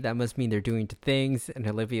crazy. That must mean they're doing to things. And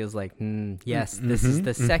Olivia's like, yes, this is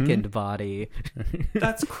the second body.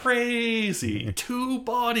 That's crazy. 2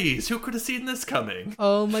 bodies. Who could have seen this coming?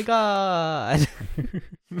 Oh my god.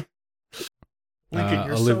 Lincoln,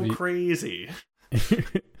 you're Olivia- so crazy.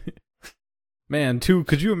 Man, 2,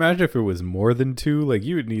 could you imagine if it was more than 2? Like,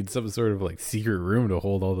 you would need some sort of, like, secret room to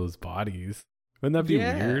hold all those bodies. Wouldn't that be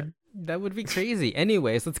weird? That would be crazy.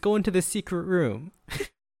 Anyways, let's go into the secret room.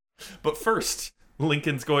 But first,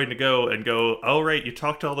 Lincoln's going to go, oh, right, you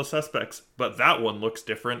talked to all the suspects, but that one looks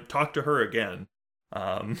different. Talk to her again.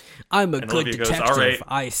 I'm a And good Olivia goes, detective, "All right."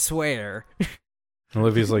 I swear.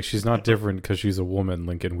 Olivia's like, she's not different because she's a woman,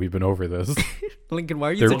 Lincoln. We've been over this. Lincoln,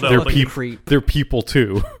 why are you They're, such a they're, fucking peop- creep? they're people,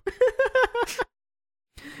 too.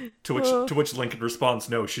 To which Lincoln responds,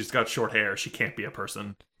 no, she's got short hair. She can't be a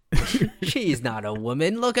person. She's not a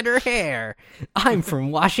woman. Look at her hair. I'm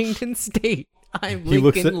from Washington State. I'm He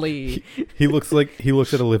looks Lincoln at Lee. he looks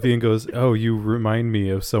at Olivia and goes, "Oh, you remind me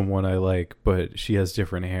of someone I like, but she has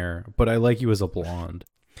different hair. But I like you as a blonde."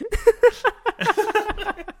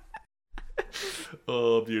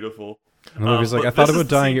 Oh, beautiful. And Olivia's like, but "I thought this is about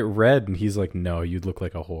the dyeing scene- it red," and he's like, "No, you'd look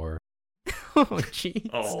like a whore." Oh, jeez.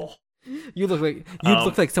 Oh. You look like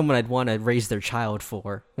look like someone I'd want to raise their child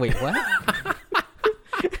for. Wait, what?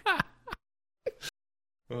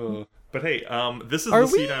 But hey, this is Are the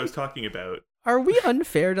scene we- I was talking about. Are we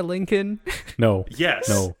unfair to Lincoln? No, Yes.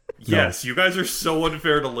 No. Yes, you guys are so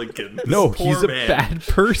unfair to Lincoln. This no, poor he's a man. bad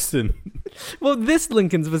person. Well, this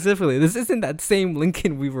Lincoln specifically. This isn't that same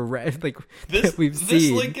Lincoln we were like that we've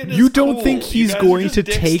seen. Lincoln is You don't cool. think You he's guys are going just to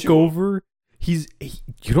dicks take to him. over? You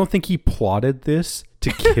don't think he plotted this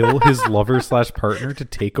to kill his lover/partner to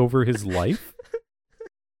take over his life?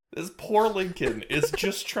 This poor Lincoln is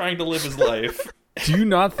just trying to live his life. Do you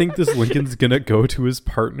not think this Lincoln's gonna go to his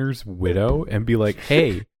partner's widow and be like,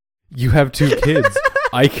 "Hey, you have 2 kids.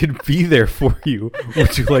 I can be there for you.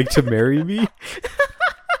 Would you like to marry me?"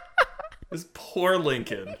 This poor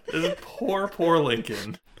Lincoln. This poor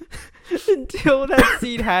Lincoln. Until that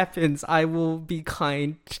scene happens, I will be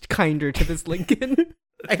kinder to this Lincoln.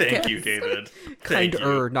 Thank you, David. Thank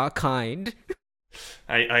Kinder, you. not kind.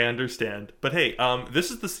 I understand. But hey,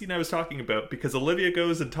 this is the scene I was talking about because Olivia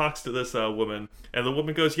goes and talks to this woman, and the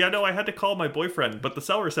woman goes, "Yeah, no, I had to call my boyfriend, but the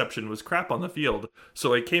cell reception was crap on the field,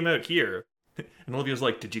 so I came out here." And Olivia's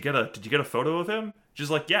like, did you get a photo of him? She's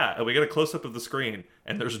like, yeah, and we get a close-up of the screen,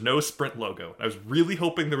 and there's no Sprint logo. I was really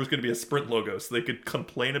hoping there was going to be a Sprint logo so they could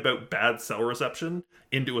complain about bad cell reception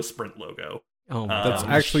into a Sprint logo. Oh, that's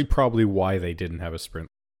actually probably why they didn't have a Sprint.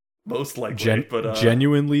 Most likely, but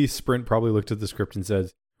genuinely, Sprint probably looked at the script and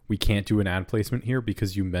said, we can't do an ad placement here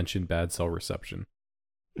because you mentioned bad cell reception.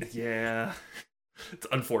 Yeah. It's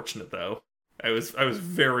unfortunate, though. I was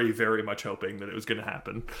very, very much hoping that it was going to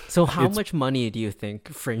happen. So how much money do you think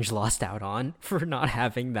Fringe lost out on for not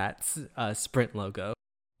having that Sprint logo?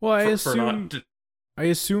 Well, I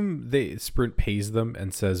assume Sprint pays them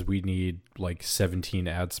and says we need like 17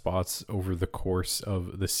 ad spots over the course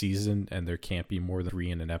of the season, and there can't be more than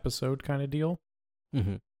 3 in an episode kind of deal.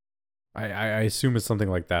 Mm-hmm. I assume it's something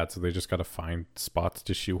like that, so they just got to find spots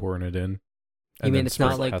to shoehorn it in. You mean it's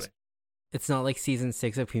not like season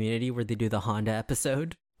 6 of Community where they do the Honda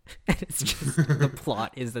episode? And it's just the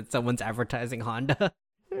plot is that someone's advertising Honda.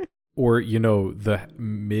 Or,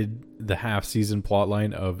 the half season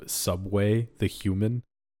plotline of Subway, the human.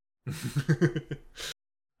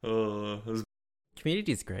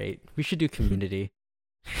 Community's great. We should do Community.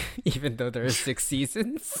 Even though there are 6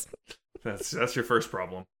 seasons. That's your first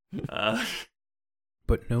problem.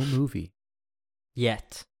 But no movie.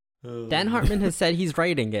 Yet. Dan Hartman has said he's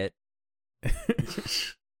writing it.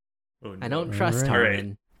 Oh, no. I don't trust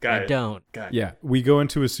Hartman. Right. I don't. Yeah, we go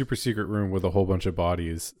into a super secret room with a whole bunch of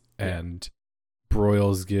bodies, and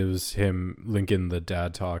Broyles gives Lincoln the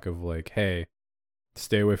dad talk of like, hey,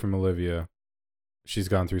 stay away from Olivia. She's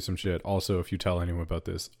gone through some shit. Also, if you tell anyone about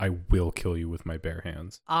this, I will kill you with my bare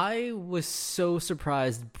hands. I was so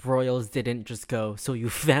surprised Broyles didn't just go, so you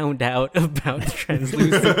found out about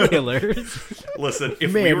translucent killers. Listen,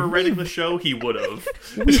 if we were writing the show, he would have.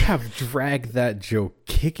 We have dragged that joke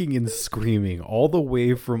kicking and screaming all the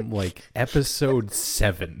way from like episode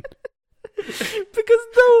 7.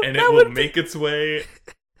 And it will make its way...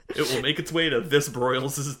 It will make its way to this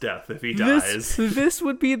Broyles' death if he dies. This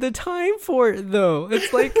would be the time for it, though.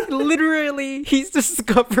 It's like, literally, he's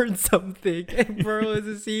discovered something, and Broyles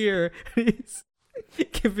is here. He's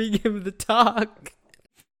giving him the talk.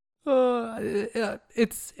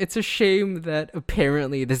 It's a shame that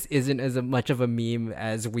apparently this isn't as much of a meme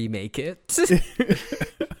as we make it.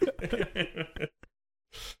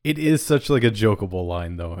 It is such like a jokeable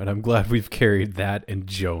line, though, and I'm glad we've carried that and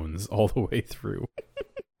Jones all the way through.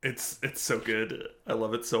 It's so good. I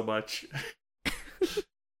love it so much.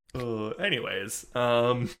 Anyways,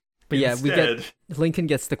 but yeah, Lincoln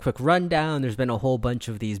gets the quick rundown. There's been a whole bunch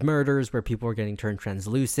of these murders where people are getting turned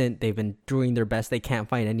translucent. They've been doing their best. They can't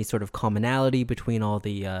find any sort of commonality between all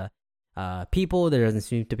the people. There doesn't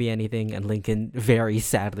seem to be anything. And Lincoln very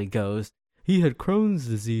sadly goes, he had Crohn's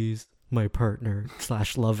disease, my partner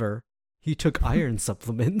 / lover. He took iron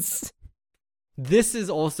supplements. This is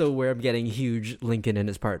also where I'm getting huge Lincoln and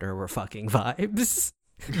his partner were fucking vibes.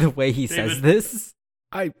 The way he says this.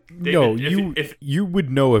 You would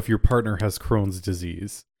know if your partner has Crohn's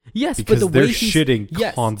disease. Yes, because but the way they're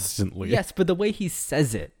shitting constantly. Yes, but the way he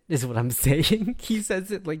says it is what I'm saying. He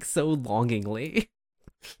says it like so longingly.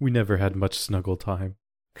 We never had much snuggle time.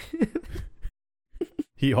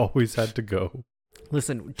 He always had to go.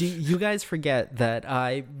 Listen, do you guys forget that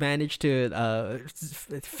I managed to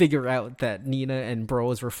figure out that Nina and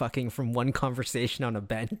Broyles were fucking from one conversation on a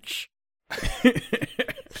bench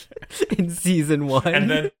in season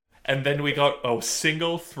 1? And then we got a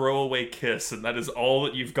single throwaway kiss, and that is all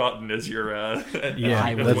that you've gotten as your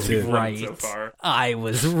I was right. So far. I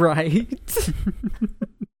was right.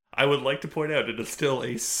 I would like to point out it is still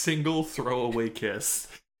a single throwaway kiss.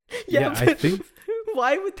 Yeah, I think.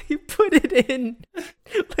 Why would they put it in?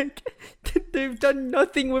 Like, they've done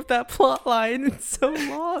nothing with that plot line in so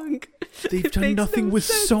long. They've done nothing with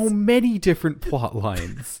so many different plot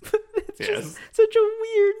lines. It's just such a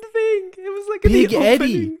weird thing. It was like Big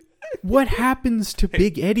Eddie. What happens to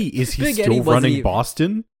Big Eddie? Is he still running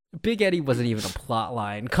Boston? Big Eddie wasn't even a plot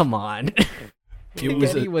line. Come on. Big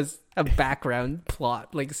Eddie was a background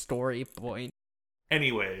plot, like story point.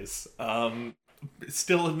 Anyways,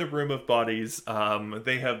 still in the room of bodies,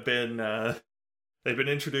 they've been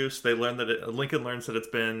introduced. They learn that Lincoln learns that it's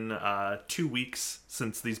been 2 weeks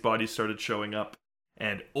since these bodies started showing up,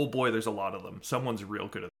 and oh boy, there's a lot of them. Someone's real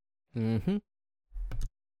good at them. Mm-hmm.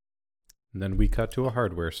 And then we cut to a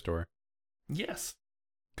hardware store. Yes,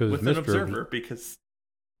 with an observer because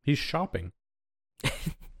he's shopping.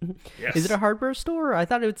 Yes. Is it a hardware store? I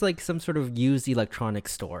thought it was like some sort of used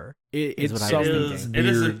electronics store. It's what I was thinking. It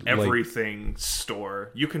is an weird, like- everything store.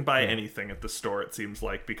 You can buy anything at the store, it seems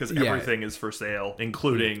like, because Yeah. everything is for sale,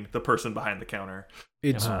 including the person behind the counter.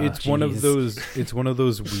 It's one of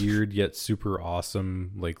those weird yet super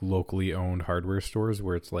awesome like locally owned hardware stores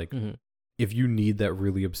where it's like if you need that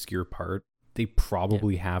really obscure part, they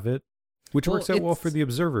probably have it. Which works out well for the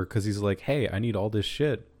observer because he's like, hey, I need all this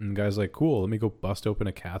shit. And the guy's like, cool, let me go bust open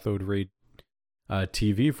a cathode ray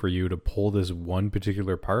TV for you to pull this one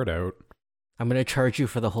particular part out. I'm going to charge you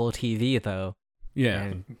for the whole TV, though.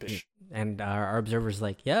 Yeah. And our observer's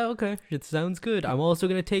like, yeah, okay, it sounds good. I'm also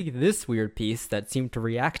going to take this weird piece that seemed to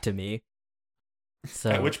react to me.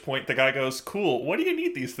 So, At which point the guy goes, cool, what do you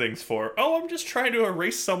need these things for? Oh, I'm just trying to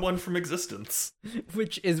erase someone from existence.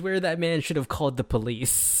 which is where that man should have called the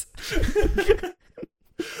police.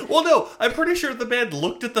 Well, no, I'm pretty sure the man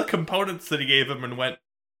looked at the components that he gave him and went,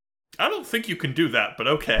 I don't think you can do that, but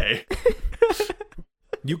okay.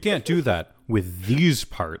 You can't do that with these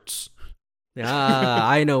parts.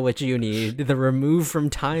 I know what you need. The remove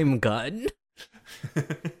from time gun.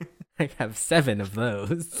 I have 7 of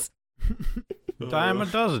those. Dime a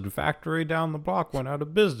dozen. Factory down the block went out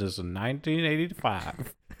of business in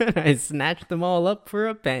 1985. I snatched them all up for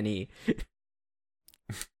a penny.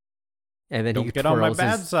 And then Don't he get on my twirls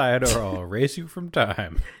bad his, side or I'll erase you from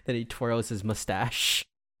time. Then he twirls his mustache.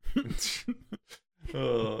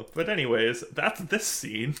 But anyways, that's this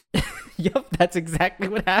scene. Yep, that's exactly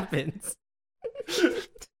what happens.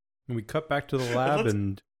 And we cut back to the lab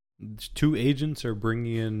and 2 agents are bringing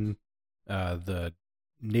in the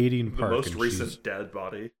Nadine The Park. most and recent dead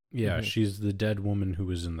body. Yeah, Mhm. she's the dead woman who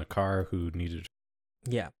was in the car who needed...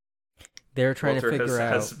 Yeah. They're trying Walter to figure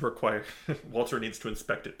has required. Walter needs to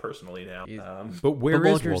inspect it personally now. But where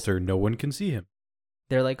is Walter's- Walter? No one can see him.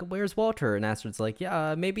 They're like, where's Walter? And Astrid's like,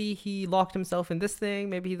 yeah, maybe he locked himself in this thing.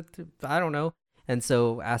 Maybe I don't know. And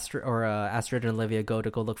so Astrid and Olivia go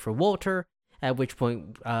look for Walter, at which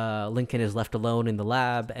point Lincoln is left alone in the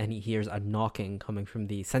lab and he hears a knocking coming from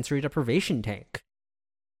the sensory deprivation tank.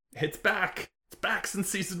 It's back. It's back since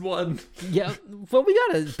season 1. Yeah, well, we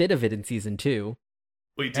got a bit of it in season 2.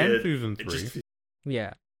 We did. And season It 3. just-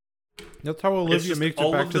 Yeah. That's how Olivia just makes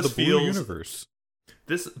all it back of to the this Blue feels- Universe.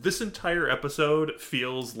 This entire episode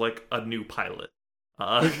feels like a new pilot.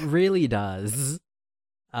 It really does.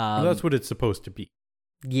 Well, that's what it's supposed to be.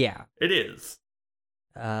 Yeah. It is.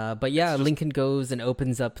 But yeah, It's just- Lincoln goes and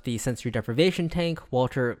opens up the sensory deprivation tank.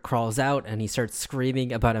 Walter crawls out and he starts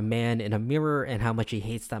screaming about a man in a mirror and how much he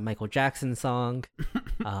hates that Michael Jackson song.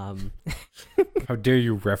 How dare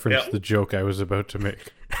you reference Yeah. the joke I was about to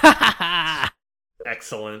make?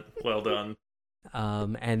 Excellent. Well done.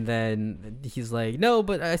 And then he's like, no,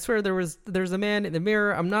 but I swear there's a man in the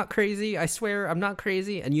mirror. I'm not crazy. I swear I'm not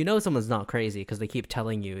crazy. And you know someone's not crazy because they keep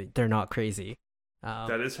telling you they're not crazy.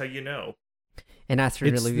 That is how you know. And Astrid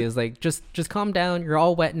and It's Olivia is like, just calm down. You're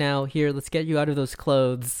all wet now. Here, let's get you out of those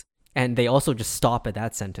clothes. And they also just stop at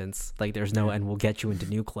that sentence. Like, there's no, and we'll get you into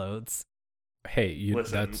new clothes. Hey,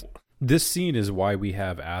 Listen, this scene is why we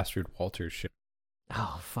have Astrid Walters ship.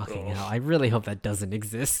 Oh, fucking Oh. hell. I really hope that doesn't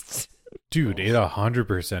exist. Dude, it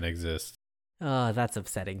 100% exists. Oh, that's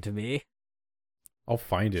upsetting to me. I'll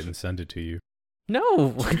find it and send it to you.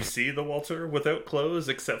 No. you see the Walter without clothes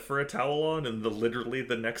except for a towel on in literally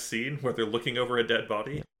the next scene where they're looking over a dead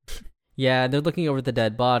body? Yeah, they're looking over the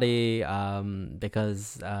dead body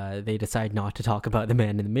because they decide not to talk about the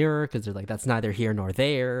man in the mirror because they're like, that's neither here nor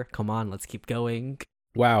there. Come on, let's keep going.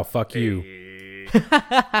 Wow, fuck you.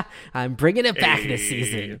 Hey. I'm bringing it back this Hey.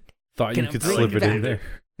 season. Thought you Gonna could bring slip it it in back. there.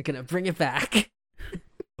 I'm gonna bring it back.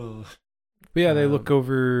 But yeah, they look Um,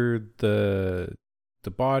 over the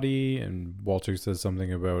body, and Walter says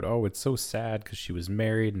something about, oh, it's so sad because she was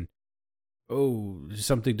married, and oh,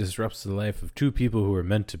 something disrupts the life of 2 people who are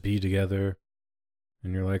meant to be together.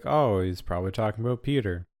 And you're like, oh, he's probably talking about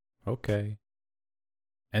Peter. Okay.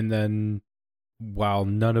 And then, while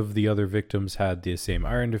none of the other victims had the same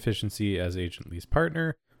iron deficiency as Agent Lee's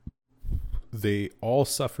partner, they all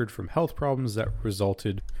suffered from health problems that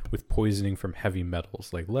resulted with poisoning from heavy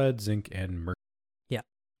metals like lead, zinc, and mercury. Yeah.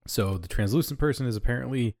 So the translucent person is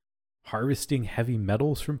apparently harvesting heavy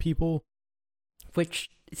metals from people. Which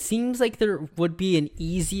seems like there would be an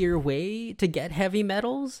easier way to get heavy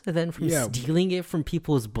metals than from Yeah. stealing it from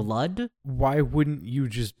people's blood. Why wouldn't you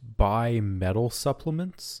just buy metal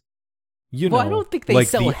supplements? You Well, know, I don't think they like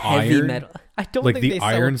sell the heavy iron, metal. I don't like think the they sell.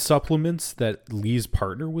 iron supplements that Lee's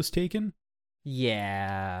partner was taking.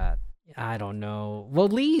 Yeah, I don't know. Well,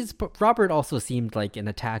 Robert also seemed like an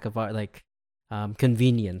attack of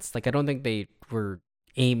convenience. Like I don't think they were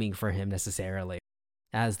aiming for him necessarily.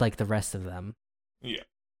 as like the rest of them. Yeah.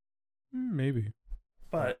 Maybe.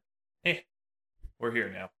 But, we're here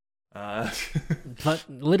now. But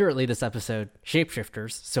literally this episode,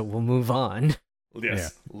 shapeshifters, so we'll move on.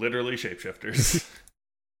 Yes, literally shapeshifters.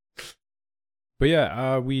 But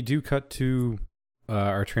yeah, we do cut to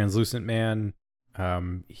our translucent man.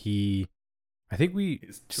 I think we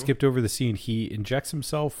skipped over the scene. He injects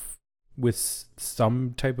himself with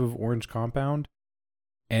some type of orange compound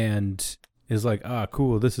and is like,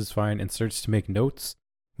 cool, this is fine, and starts to make notes.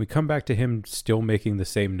 We come back to him still making the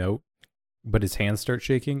same note, but his hands start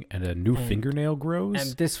shaking and a new fingernail grows.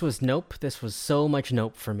 And this was nope. This was so much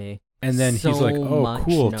nope for me. And then he's like, oh,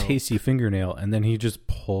 cool, nope. Tasty fingernail. And then he just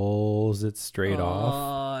pulls it straight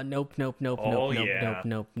off. Nope. Nobody,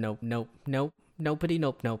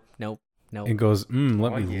 nope. And goes,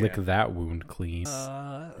 let me lick that wound clean.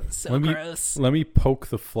 So gross. Let me poke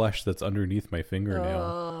the flesh that's underneath my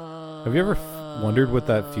fingernail. Have you ever wondered what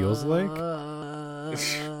that feels like? I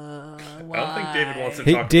don't think David wants to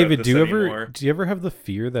talk about David, this do you ever have the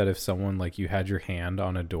fear that if someone, like, you had your hand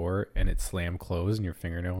on a door and it slammed closed and your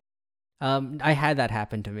fingernail? I had that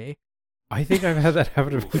happen to me. I think I've had that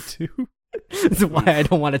happen to me too. That's why I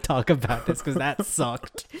don't want to talk about this, because that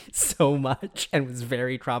sucked so much and was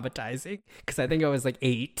very traumatizing, because I think I was like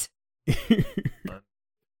 8.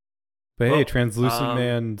 But hey, Translucent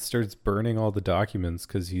Man starts burning all the documents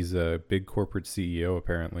because he's a big corporate CEO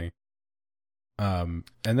apparently. And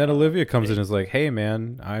then Olivia comes in and is like, hey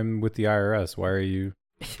man, I'm with the IRS. Why are you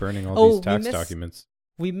burning all these tax documents?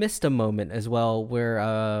 We missed a moment as well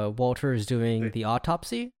where Walter is doing the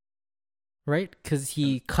autopsy. Right, because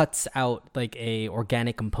he cuts out like a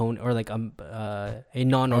organic component or like a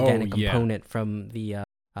non-organic component from the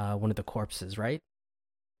one of the corpses, right?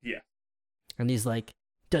 Yeah. And he's like,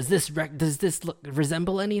 "Does this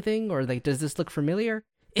resemble anything, or like does this look familiar?"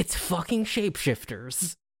 It's fucking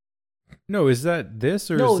shapeshifters. No, is that this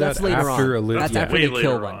or is that after Olivia? That's after they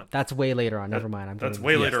kill one. That's way later on. Never mind. That's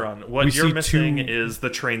way later on. What you're missing is the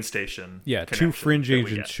train station. Yeah, 2 fringe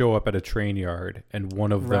agents show up at a train yard, and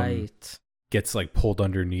one of them gets like pulled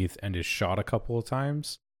underneath and is shot a couple of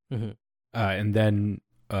times. Mm-hmm. And then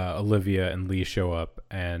Olivia and Lee show up,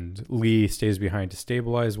 and Lee stays behind to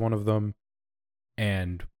stabilize one of them.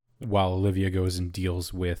 And while Olivia goes and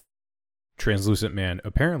deals with Translucent Man,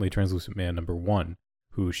 apparently Translucent Man number 1,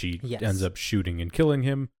 who she ends up shooting and killing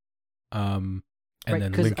him. And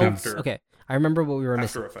then Lincoln. I remember what we were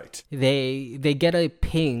missing. After a fight. They get a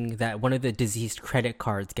ping that one of the deceased credit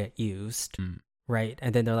cards get used. Right,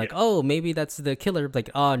 and then they're like, oh, maybe that's the killer. Like,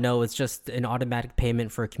 oh, no, it's just an automatic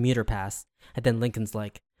payment for a commuter pass. And then Lincoln's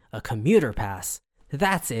like, a commuter pass?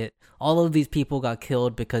 That's it. All of these people got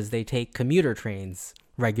killed because they take commuter trains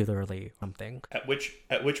regularly or something. At which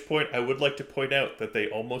point, I would like to point out that they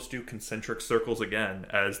almost do concentric circles again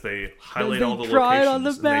as they highlight all the locations. On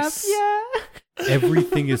the map,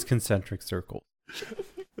 Everything is concentric circles.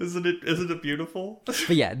 Isn't it beautiful? But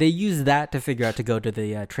yeah, they use that to figure out to go to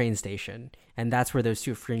the train station. And that's where those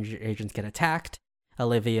 2 fringe agents get attacked.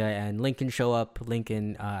 Olivia and Lincoln show up.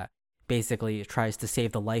 Lincoln basically tries to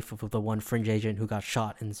save the life of the one fringe agent who got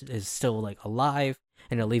shot and is still like alive.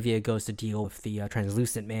 And Olivia goes to deal with the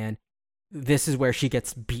Translucent Man. This is where she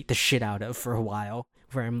gets beat the shit out of for a while.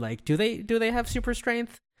 Where I'm like, do they have super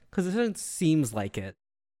strength? Because it seems like it.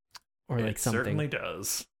 Or like something. It certainly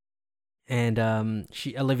does. And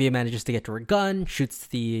Olivia manages to get to her gun, shoots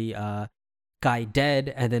the guy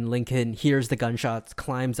dead, and then Lincoln hears the gunshots,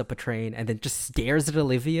 climbs up a train, and then just stares at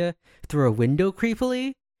Olivia through a window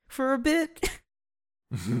creepily for a bit.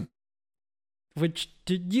 Which,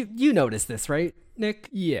 did you notice this, right, Nick?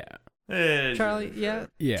 Yeah. Charlie, yeah?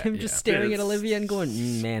 Yeah. Him just staring at Olivia and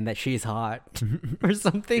going, man, that she's hot. Or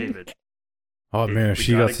something. David. Oh, man, if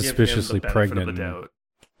she got suspiciously pregnant and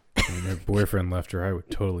her boyfriend left her, I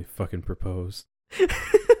would totally fucking propose.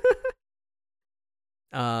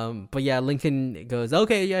 But yeah, Lincoln goes,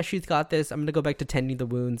 okay, yeah, she's got this. I'm gonna go back to tending the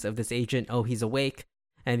wounds of this agent. Oh, he's awake.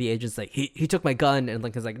 And the agent's like, he took my gun. And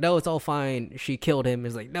Lincoln's like, no, it's all fine. She killed him.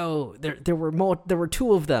 He's like, no, there were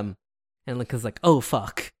 2 of them. And Lincoln's like, oh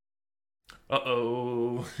fuck.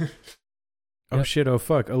 Uh-oh. Oh shit, oh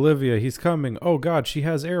fuck. Olivia, he's coming. Oh god, she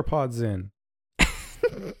has AirPods in.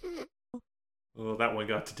 Oh, that one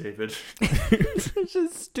got to David. Such a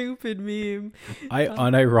stupid meme. I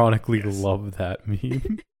unironically love that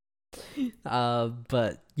meme.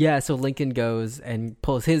 But yeah, so Lincoln goes and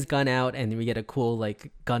pulls his gun out, and we get a cool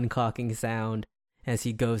like gun cocking sound as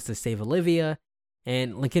he goes to save Olivia,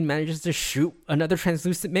 and Lincoln manages to shoot another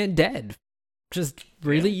Translucent Man dead, just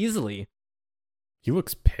really easily. He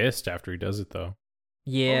looks pissed after he does it, though.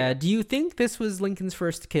 Yeah. Do you think this was Lincoln's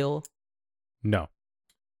first kill? No.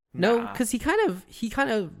 No, because he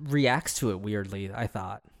kind of reacts to it weirdly, I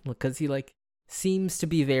thought, because he like seems to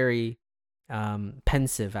be very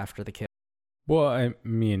pensive after the kill. Well, I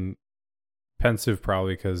mean, pensive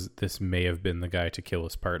probably because this may have been the guy to kill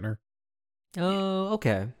his partner. Oh,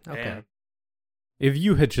 okay. Damn. If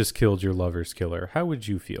you had just killed your lover's killer, how would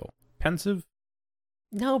you feel? Pensive?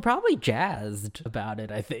 No, probably jazzed about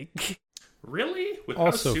it, I think. Really? With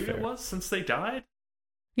Also how soon fair. it was since they died?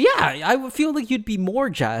 Yeah, I would feel like you'd be more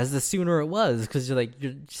jazzed the sooner it was, because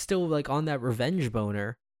you're still like on that revenge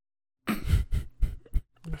boner. I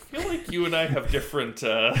feel like you and I have different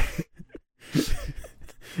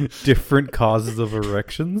different causes of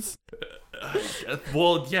erections?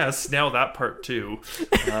 Well, yes, now that part too.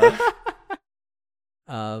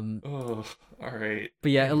 Oh, all right.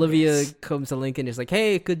 But yeah, Olivia comes to Lincoln and is like,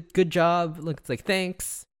 "Hey, good job." Lincoln's like,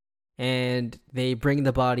 "Thanks." And they bring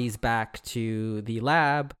the bodies back to the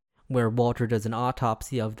lab where Walter does an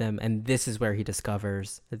autopsy of them, and this is where he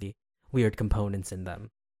discovers the weird components in them.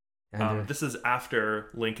 And This is after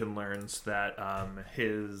Lincoln learns that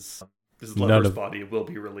his lover's body will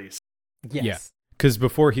be released. Yes. Yeah. Because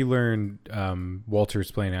before he learned,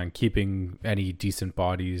 Walter's planning on keeping any decent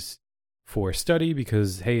bodies for study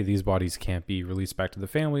because, hey, these bodies can't be released back to the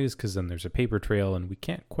families because then there's a paper trail and we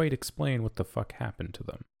can't quite explain what the fuck happened to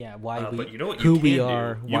them. Yeah, why but you know what who you we can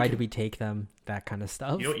are, do? why do we take them, that kind of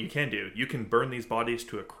stuff. You know what you can do? You can burn these bodies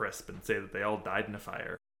to a crisp and say that they all died in a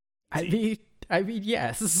fire. I mean,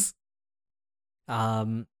 yes.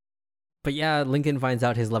 But yeah, Lincoln finds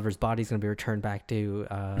out his lover's body is going to be returned back to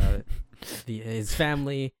his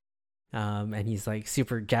family. And he's like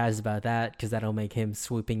super jazzed about that because that'll make him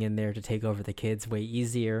swooping in there to take over the kids way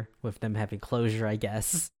easier with them having closure, I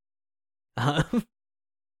guess. But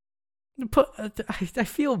I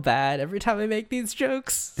feel bad every time I make these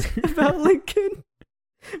jokes about Lincoln.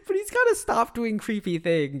 But he's got to stop doing creepy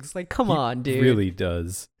things. Like, come on, dude. He really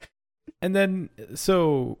does. And then,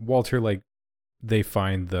 so Walter, like, they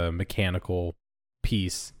find the mechanical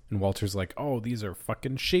piece, and Walter's like, "Oh, these are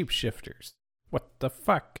fucking shapeshifters. What the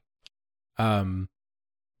fuck?" And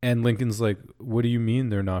Lincoln's like, "What do you mean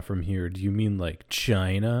they're not from here? Do you mean like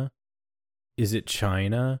China? Is it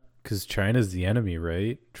China? Because China's the enemy,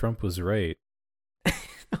 right? Trump was right."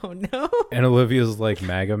 Oh no. And Olivia's like,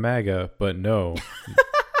 "MAGA, MAGA," but no.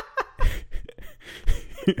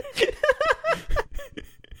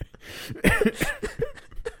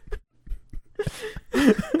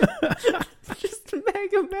 Just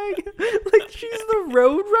mega, like she's the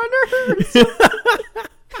road runner.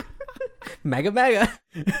 Mega.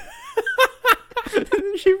 And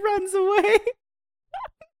then she runs away.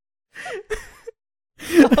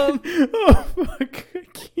 Oh fuck, I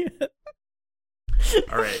can't.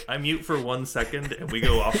 All right, I mute for 1 second and we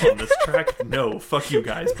go off on this track. No, fuck you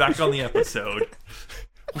guys. Back on the episode.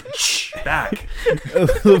 Back.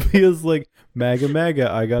 Olivia's like, "MAGA,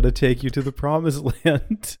 MAGA, I gotta take you to the promised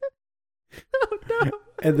land." Oh no.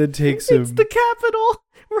 And then takes It's him. the Capitol.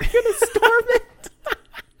 We're gonna storm it.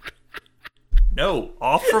 No,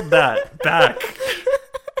 off from that. Back.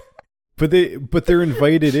 But they're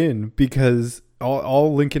invited in because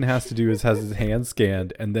all Lincoln has to do is has his hand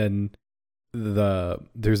scanned, and then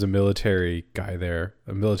there's a military guy there,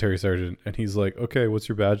 a military sergeant, and he's like, "Okay, what's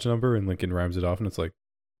your badge number?" And Lincoln rhymes it off, and it's like,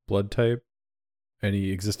 "Blood type,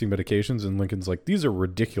 any existing medications?" And Lincoln's like, "These are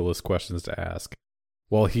ridiculous questions to ask,"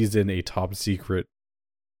 while he's in a top secret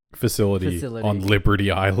facility on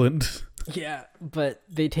Liberty Island. Yeah, but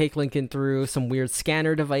they take Lincoln through some weird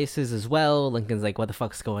scanner devices as well. Lincoln's like, "What the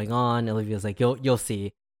fuck's going on?" Olivia's like, You'll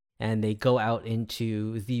see." And they go out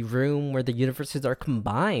into the room where the universes are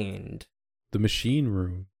combined. The machine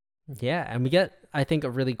room. Yeah, and we get, I think, a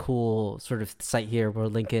really cool sort of sight here where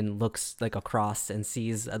Lincoln looks like across and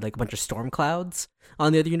sees like a bunch of storm clouds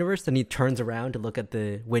on the other universe. And he turns around to look at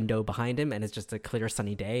the window behind him, and it's just a clear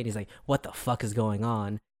sunny day. And he's like, "What the fuck is going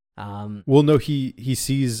on?" Well, no, he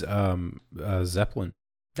sees Zeppelin.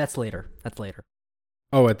 That's later.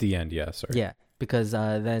 Oh, at the end, yeah, sorry. Yeah, because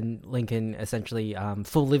then Lincoln essentially,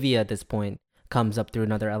 Olivia at this point comes up through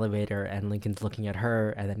another elevator, and Lincoln's looking at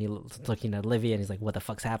her, and then he's looking at Olivia, and he's like, "What the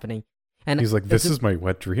fuck's happening?" And he's like, "This is my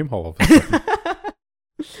wet dream all of a sudden."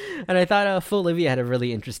 And I thought Olivia had a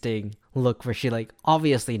really interesting look where she like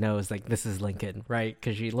obviously knows like this is Lincoln, right?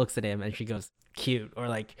 Because she looks at him and she goes, "Cute," or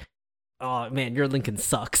like, "Oh man, your Lincoln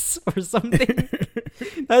sucks," or something.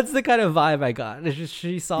 That's the kind of vibe I got. It's just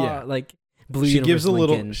she saw like Blue Universe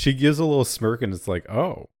Lincoln. She gives a little smirk, and it's like,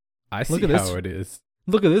 "Oh, I see how it is.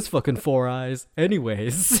 Look at this fucking four eyes."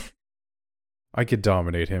 Anyways, I could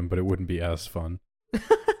dominate him, but it wouldn't be as fun.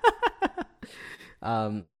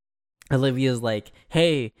 Olivia's like,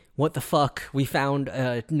 hey, what the fuck? We found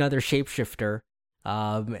another shapeshifter.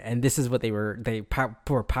 And this is what they were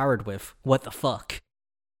powered with. What the fuck?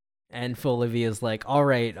 And Olivia's like, all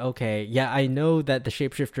right, okay. Yeah, I know that the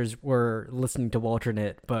shapeshifters were listening to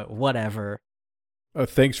Walternet, but whatever.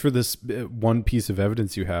 Thanks for this one piece of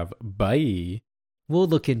evidence you have. Bye. We'll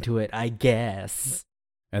look into it, I guess.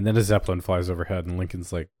 And then a Zeppelin flies overhead, and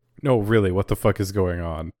Lincoln's like, no, really, what the fuck is going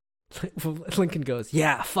on? Lincoln goes,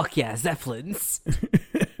 yeah, fuck yeah, Zeppelins.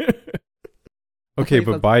 Okay,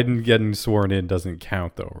 but Biden getting sworn in doesn't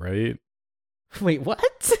count, though, right? Wait,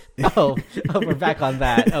 what? Oh, we're back on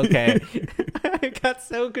that. Okay. I got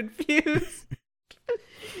so confused.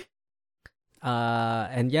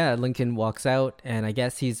 And yeah, Lincoln walks out, and I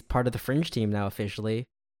guess he's part of the Fringe team now officially.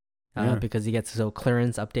 Because he gets his old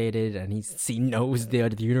clearance updated, and he knows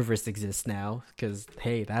the universe exists now. Because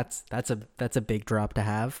hey, that's a big drop to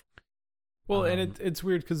have. Well, and it's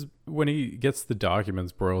weird because when he gets the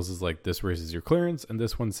documents, Broyles is like, this raises your clearance, and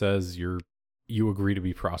this one says you agree to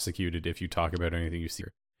be prosecuted if you talk about anything you see.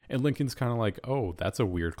 And Lincoln's kind of like, oh, that's a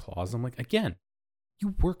weird clause. I'm like, again,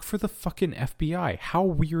 you work for the fucking FBI. How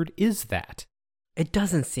weird is that? It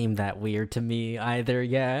doesn't seem that weird to me either,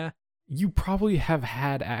 yeah. You probably have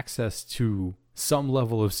had access to some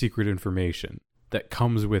level of secret information that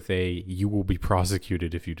comes with you will be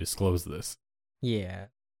prosecuted if you disclose this. Yeah.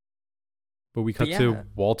 But we cut to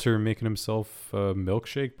Walter making himself a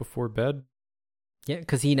milkshake before bed. Yeah,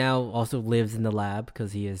 because he now also lives in the lab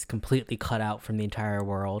because he is completely cut out from the entire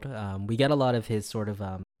world. We get a lot of his sort of,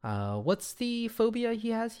 what's the phobia he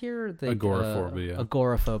has here? Agoraphobia.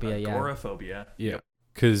 Agoraphobia, yeah. Agoraphobia. Yeah.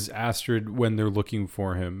 Because Astrid, when they're looking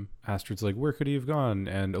for him, Astrid's like, where could he have gone?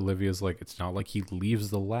 And Olivia's like, it's not like he leaves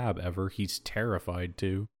the lab ever. He's terrified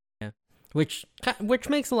to. Yeah. Which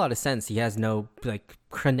makes a lot of sense. He has no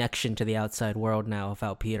connection to the outside world now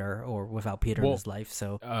without Peter in his life.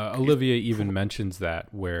 So Olivia even mentions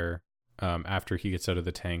that where after he gets out of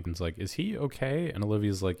the tank, and's like, is he okay? And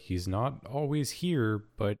Olivia's like, he's not always here,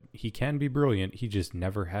 but he can be brilliant. He just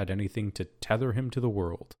never had anything to tether him to the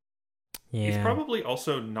world. Yeah. He's probably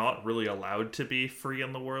also not really allowed to be free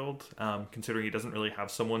in the world, considering he doesn't really have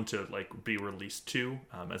someone to be released to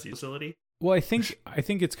as a facility. Well, I think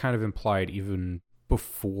it's kind of implied even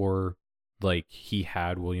before he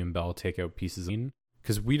had William Bell take out pieces of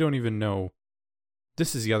because we don't even know.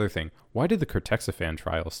 This is the other thing. Why did the Cortexiphan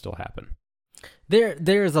trial still happen?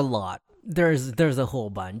 There's a lot. There's a whole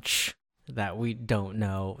bunch that we don't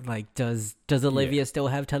know. Does Olivia still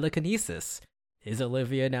have telekinesis? Is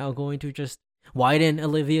Olivia now going to why didn't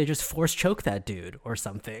Olivia just force choke that dude or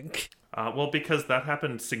something? Well, because that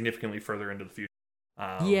happened significantly further into the future.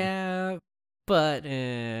 Yeah, but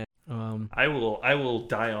I will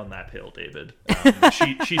die on that hill, David.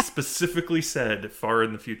 She specifically said far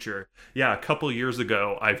in the future. Yeah, a couple years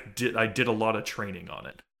ago, I did a lot of training on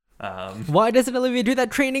it. Why doesn't Olivia do that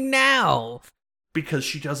training now? Because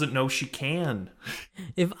she doesn't know she can.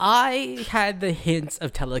 If I had the hints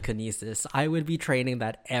of telekinesis, I would be training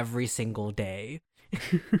that every single day.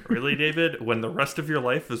 Really, David? When the rest of your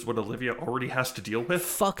life is what Olivia already has to deal with?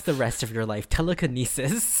 Fuck the rest of your life.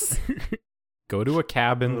 Telekinesis. Go to a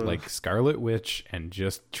cabin like Scarlet Witch and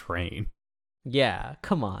just train. Yeah,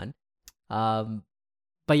 come on.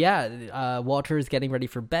 But yeah, Walter is getting ready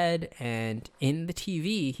for bed, and in the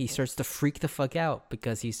TV, he starts to freak the fuck out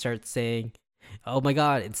because he starts saying, oh my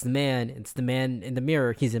god, it's the man in the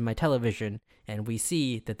mirror, he's in my television. And we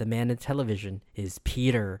see that the man in television is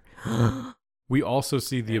Peter. We also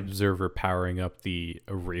see the Observer powering up the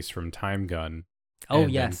Erase from Time gun. Oh,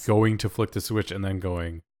 yes. Going to flick the switch and then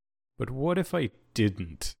going, but what if I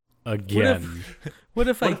didn't? Again. What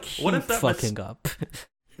if I keep fucking up?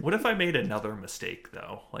 What if I made another mistake,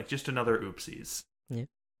 though? Just another oopsies. Yeah.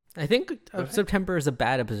 I think September is a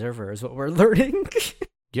bad observer, is what we're learning.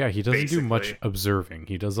 Yeah, he doesn't do much observing.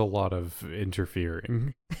 He does a lot of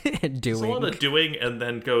interfering. And doing. Does a lot of doing and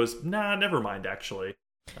then goes, nah, never mind, actually.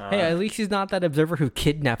 Hey, at least he's not that observer who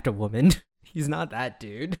kidnapped a woman. He's not that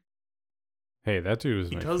dude. Hey, that dude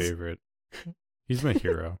is my favorite. He's my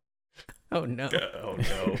hero. Oh, no. Oh,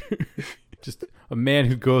 no. Just a man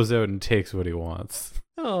who goes out and takes what he wants.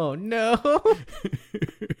 Oh, no.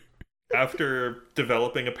 After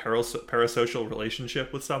developing a parasocial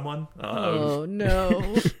relationship with someone. Oh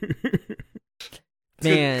no!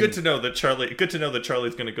 Man, good to know that Charlie. Good to know that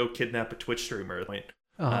Charlie's going to go kidnap a Twitch streamer.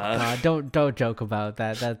 Oh god! Don't joke about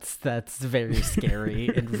that. That's very scary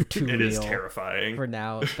and too real. It is terrifying for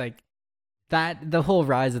now. That the whole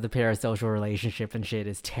rise of the parasocial relationship and shit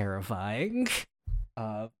is terrifying.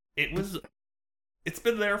 It's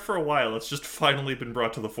been there for a while. It's just finally been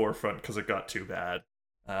brought to the forefront because it got too bad.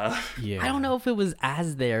 Yeah. I don't know if it was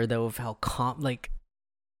as there though of how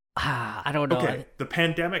I don't know. Okay, the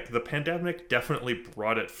pandemic definitely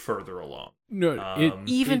brought it further along. No,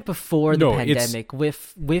 even before the pandemic,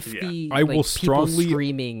 with the people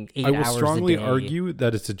streaming 8 hours a day. I will strongly argue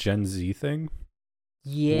that it's a Gen Z thing.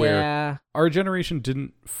 Yeah, where our generation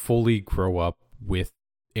didn't fully grow up with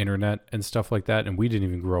internet and stuff like that, and we didn't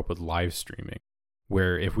even grow up with live streaming.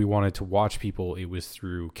 Where if we wanted to watch people, it was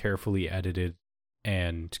through carefully edited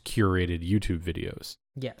and curated YouTube videos.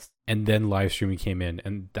 Yes. And then live streaming came in,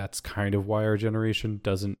 and that's kind of why our generation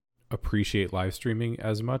doesn't appreciate live streaming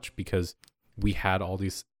as much, because we had all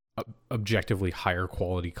these objectively higher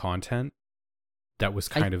quality content that was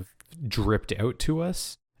kind of dripped out to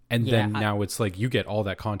us. And then now it's like you get all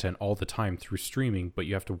that content all the time through streaming, but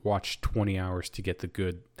you have to watch 20 hours to get the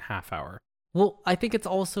good half hour. Well, I think it's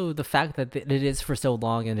also the fact that it is for so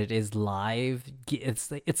long and it is live.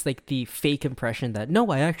 It's like the fake impression that,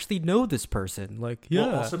 no, I actually know this person. Like, yeah.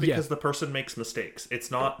 Well, also because the person makes mistakes.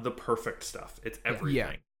 It's not the perfect stuff. It's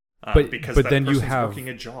everything. But that then you person's have working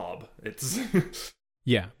a job. It's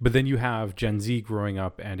yeah, but then you have Gen Z growing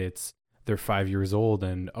up, and they're 5 years old,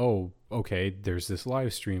 and okay, there's this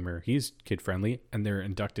live streamer. He's kid friendly, and they're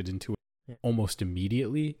inducted into it almost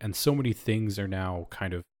immediately. And so many things are now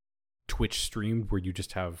kind of Twitch streamed, where you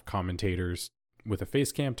just have commentators with a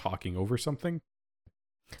face cam talking over something.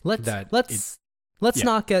 Let's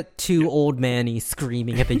not get too old manny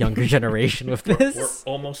screaming at the younger generation with this.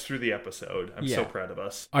 We're almost through the episode. I'm so proud of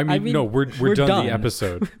us. I mean no, we're done the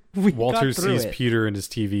episode. Walter sees it. Peter in his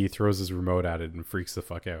TV, throws his remote at it, and freaks the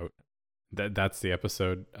fuck out. That's the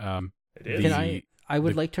episode. It is. I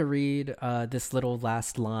would like to read this little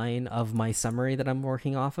last line of my summary that I'm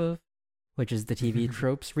working off of, which is the TV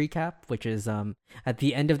tropes recap, which is at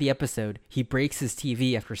the end of the episode, he breaks his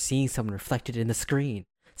TV after seeing someone reflected in the screen.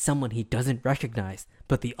 Someone he doesn't recognize,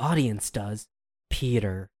 but the audience does.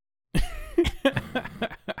 Peter.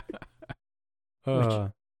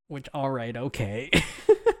 Which all right, okay.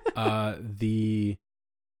 The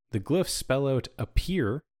glyphs spell out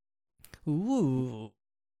appear. Ooh.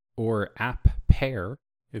 Or app pair,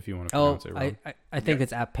 if you want to pronounce it wrong. I think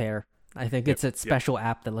it's app pear. I think it's a special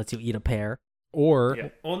app that lets you eat a pear.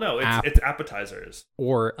 Or well, no, it's appetizers.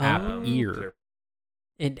 Or app ear.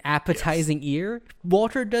 An appetizing ear?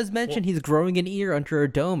 Walter does mention he's growing an ear under a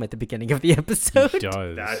dome at the beginning of the episode. He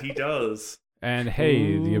does. That he does. And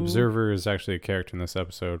hey, the Observer is actually a character in this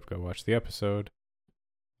episode. Go watch the episode.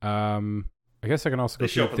 I guess I can also go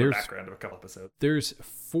show up in through. The background of a couple episodes. There's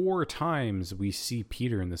 4 times we see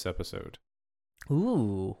Peter in this episode.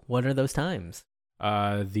 Ooh, what are those times?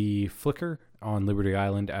 The flicker on Liberty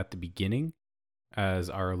Island at the beginning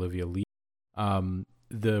as our Olivia Lee.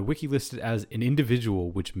 The wiki listed as an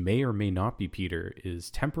individual, which may or may not be Peter,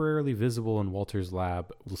 is temporarily visible in Walter's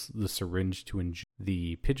lab. The syringe to inject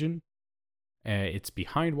the pigeon. It's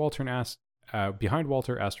behind Walter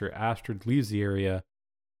after Astrid leaves the area.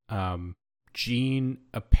 Jean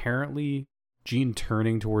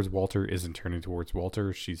turning towards Walter isn't turning towards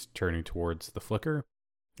Walter. She's turning towards the flicker.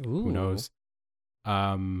 Ooh. Who knows?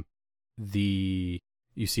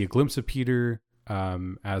 You see a glimpse of Peter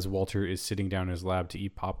as Walter is sitting down in his lab to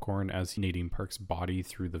eat popcorn as Nadine Park's body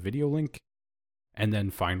through the video link. And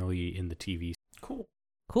then finally in the TV. Cool.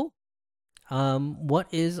 What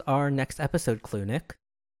is our next episode clue, Nick?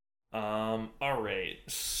 All right.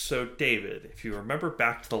 So, David, if you remember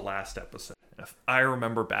back to the last episode, if I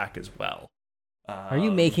remember back as well. Are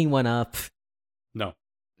you making one up? No.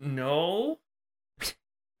 No?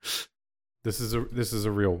 This is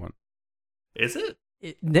a real one. Is it?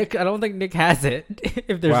 Nick, I don't think Nick has it.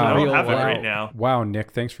 If there's a real I don't have one. it right now. Wow,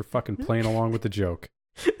 Nick, thanks for fucking playing along with the joke.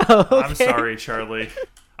 Oh, okay. I'm sorry, Charlie.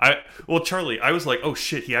 Charlie, I was like, oh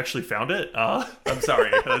shit, he actually found it? I'm sorry.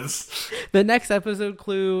 The next episode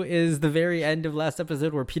clue is the very end of last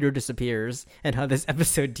episode where Peter disappears and how this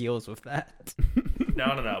episode deals with that.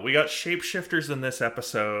 No. We got shapeshifters in this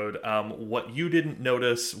episode. What you didn't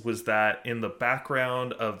notice was that in the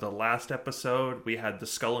background of the last episode, we had the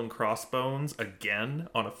skull and crossbones again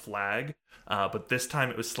on a flag, but this time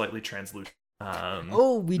it was slightly translucent.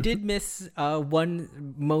 We did miss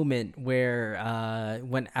one moment where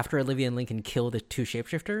when after Olivia and Lincoln kill the 2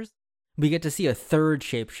 shapeshifters, we get to see a third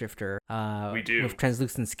shapeshifter we do. with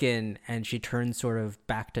translucent skin, and she turns sort of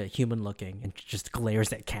back to human looking and just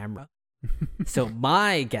glares at camera. So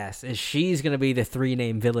my guess is she's going to be the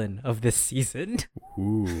 3-name villain of this season.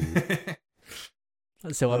 Ooh.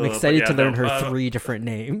 So I'm excited to learn her 3 different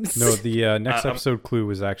names. No, the next episode clue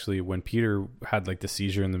was actually when Peter had like the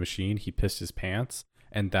seizure in the machine, he pissed his pants,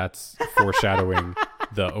 and that's foreshadowing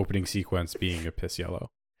the opening sequence being a piss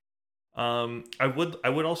yellow. I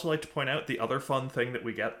would also like to point out the other fun thing that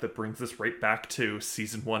we get that brings us right back to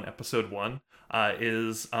season 1, episode 1,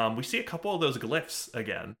 is we see a couple of those glyphs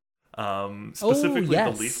again. Specifically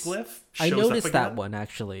yes. the leaf glyph. I noticed up that again. one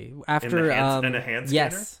actually after in the hand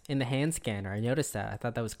scanner? Yes, in the hand scanner. I noticed that. I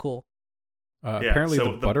thought that was cool. Apparently,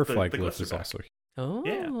 so the butterfly the glyph glyphs is are back. also.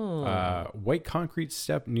 Oh, White concrete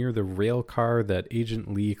step near the rail car that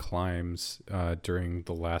Agent Lee climbs during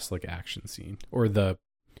the last action scene, or the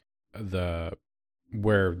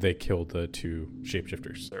where they killed the 2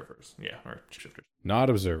 shapeshifters. Observers, or shifters. Not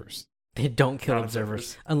observers. they don't kill Not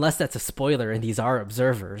observers unless that's a spoiler, and these are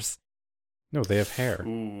observers. No, they have hair.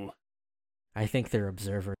 Ooh, I think they're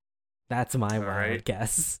observers. That's my wild right.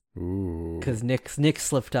 guess. Ooh. Because Nick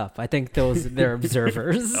slipped up. I think they're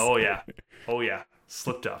observers. oh yeah,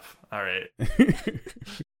 slipped up. All right. Nick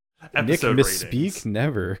Episode misspeak? ratings.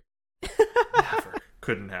 Never. Never.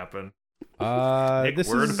 Couldn't happen. Nick, this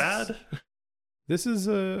word is bad. This is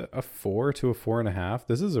a 4 to a 4.5.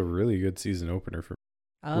 This is a really good season opener for me.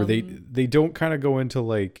 Where they don't kind of go into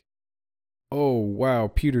oh wow,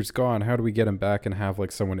 Peter's gone. How do we get him back and have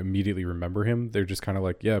someone immediately remember him? They're just kind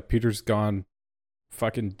of yeah, Peter's gone.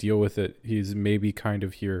 Fucking deal with it. He's maybe kind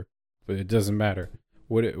of here, but it doesn't matter.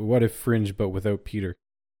 What if Fringe but without Peter?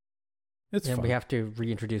 It's fun. We have to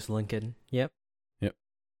reintroduce Lincoln. Yep. Yep.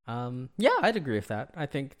 Yeah, I'd agree with that. I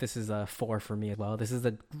think this is a 4 for me as well. This is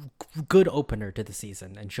a good opener to the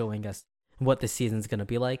season and showing us what the season's going to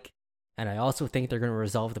be like. And I also think they're going to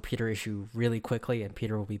resolve the Peter issue really quickly, and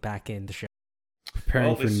Peter will be back in the show.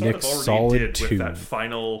 Preparing for Nick's solid 2.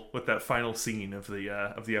 With that final scene of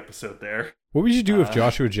the episode there. What would you do if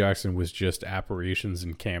Joshua Jackson was just apparitions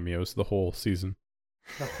and cameos the whole season?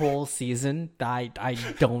 The whole season? I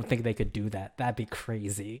don't think they could do that. That'd be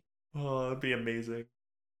crazy. Oh, that'd be amazing.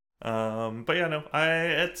 But yeah, no,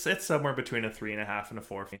 it's somewhere between a 3.5 and a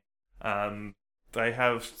 4. I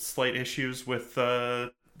have slight issues with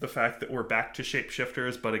the fact that we're back to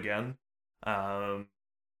shapeshifters, but again, I'm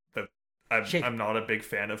not a big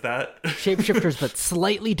fan of that. Shapeshifters, but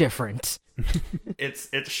slightly different. It's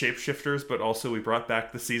shapeshifters, but also we brought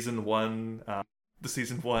back the season 1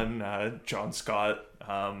 John Scott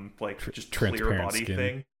just clear body skin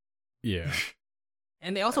thing. Yeah.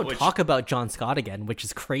 And they also talk about John Scott again, which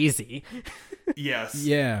is crazy. Yes.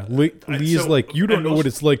 Yeah. Lee's you don't know what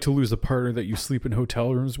it's like to lose a partner that you sleep in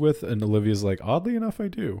hotel rooms with, and Olivia's oddly enough, I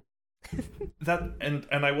do. That and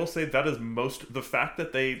I will say that is the fact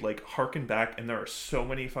that they harken back, and there are so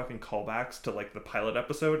many fucking callbacks to the pilot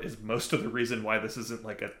episode is most of the reason why this isn't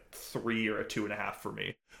a 3 or a 2.5 for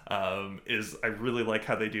me. Is I really like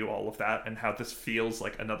how they do all of that and how this feels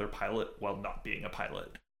like another pilot while not being a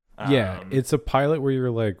pilot. Yeah, it's a pilot where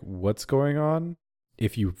you're what's going on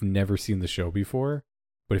if you've never seen the show before,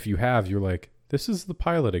 but if you have, you're this is the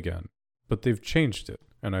pilot again, but they've changed it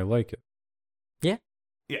and I like it. Yeah.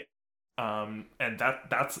 And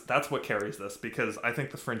that's what carries this, because I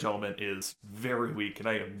think the Fringe element is very weak, and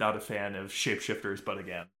I am not a fan of shapeshifters, but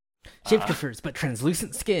again. Shapeshifters, but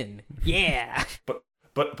translucent skin. Yeah.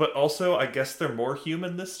 But also, I guess they're more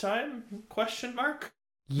human this time? Question mark?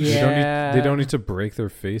 Yeah. They don't need to break their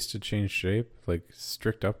face to change shape.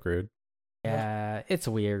 Strict upgrade. Yeah, it's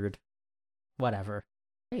weird. Whatever.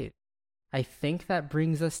 Great. I think that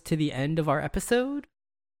brings us to the end of our episode.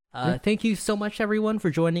 Thank you so much, everyone, for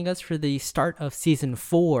joining us for the start of season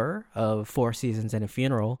 4 of 4 Seasons and a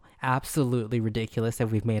Funeral. Absolutely ridiculous that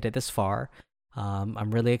we've made it this far.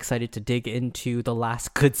 I'm really excited to dig into the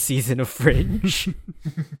last good season of Fringe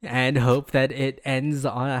and hope that it ends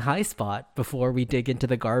on a high spot before we dig into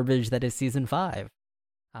the garbage that is season 5.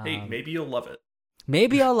 Hey, maybe you'll love it.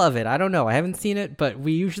 Maybe I'll love it. I don't know. I haven't seen it, but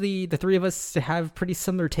the 3 of us have pretty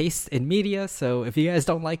similar tastes in media, so if you guys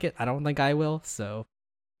don't like it, I don't think I will, so...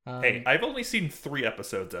 hey, I've only seen 3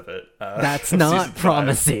 episodes of it. That's not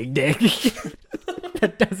promising, Nick.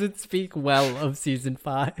 That doesn't speak well of season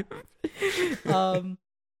 5.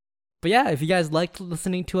 But yeah, if you guys liked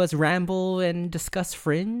listening to us ramble and discuss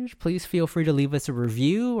Fringe, please feel free to leave us a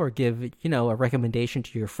review or give, a recommendation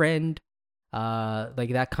to your friend.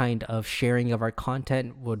 That kind of sharing of our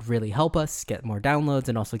content would really help us get more downloads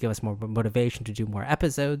and also give us more motivation to do more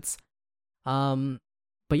episodes.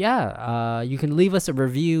 But yeah, you can leave us a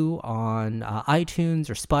review on iTunes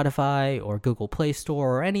or Spotify or Google Play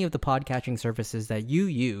Store or any of the podcatching services that you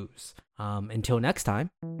use. Until next time,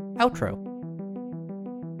 outro.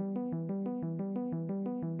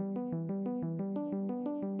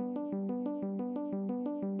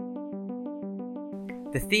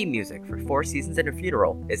 The theme music for 4 Seasons and a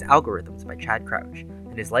Funeral is Algorithms by Chad Crouch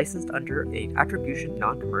and is licensed under a Attribution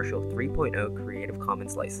Non-Commercial 3.0 Creative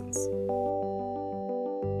Commons license.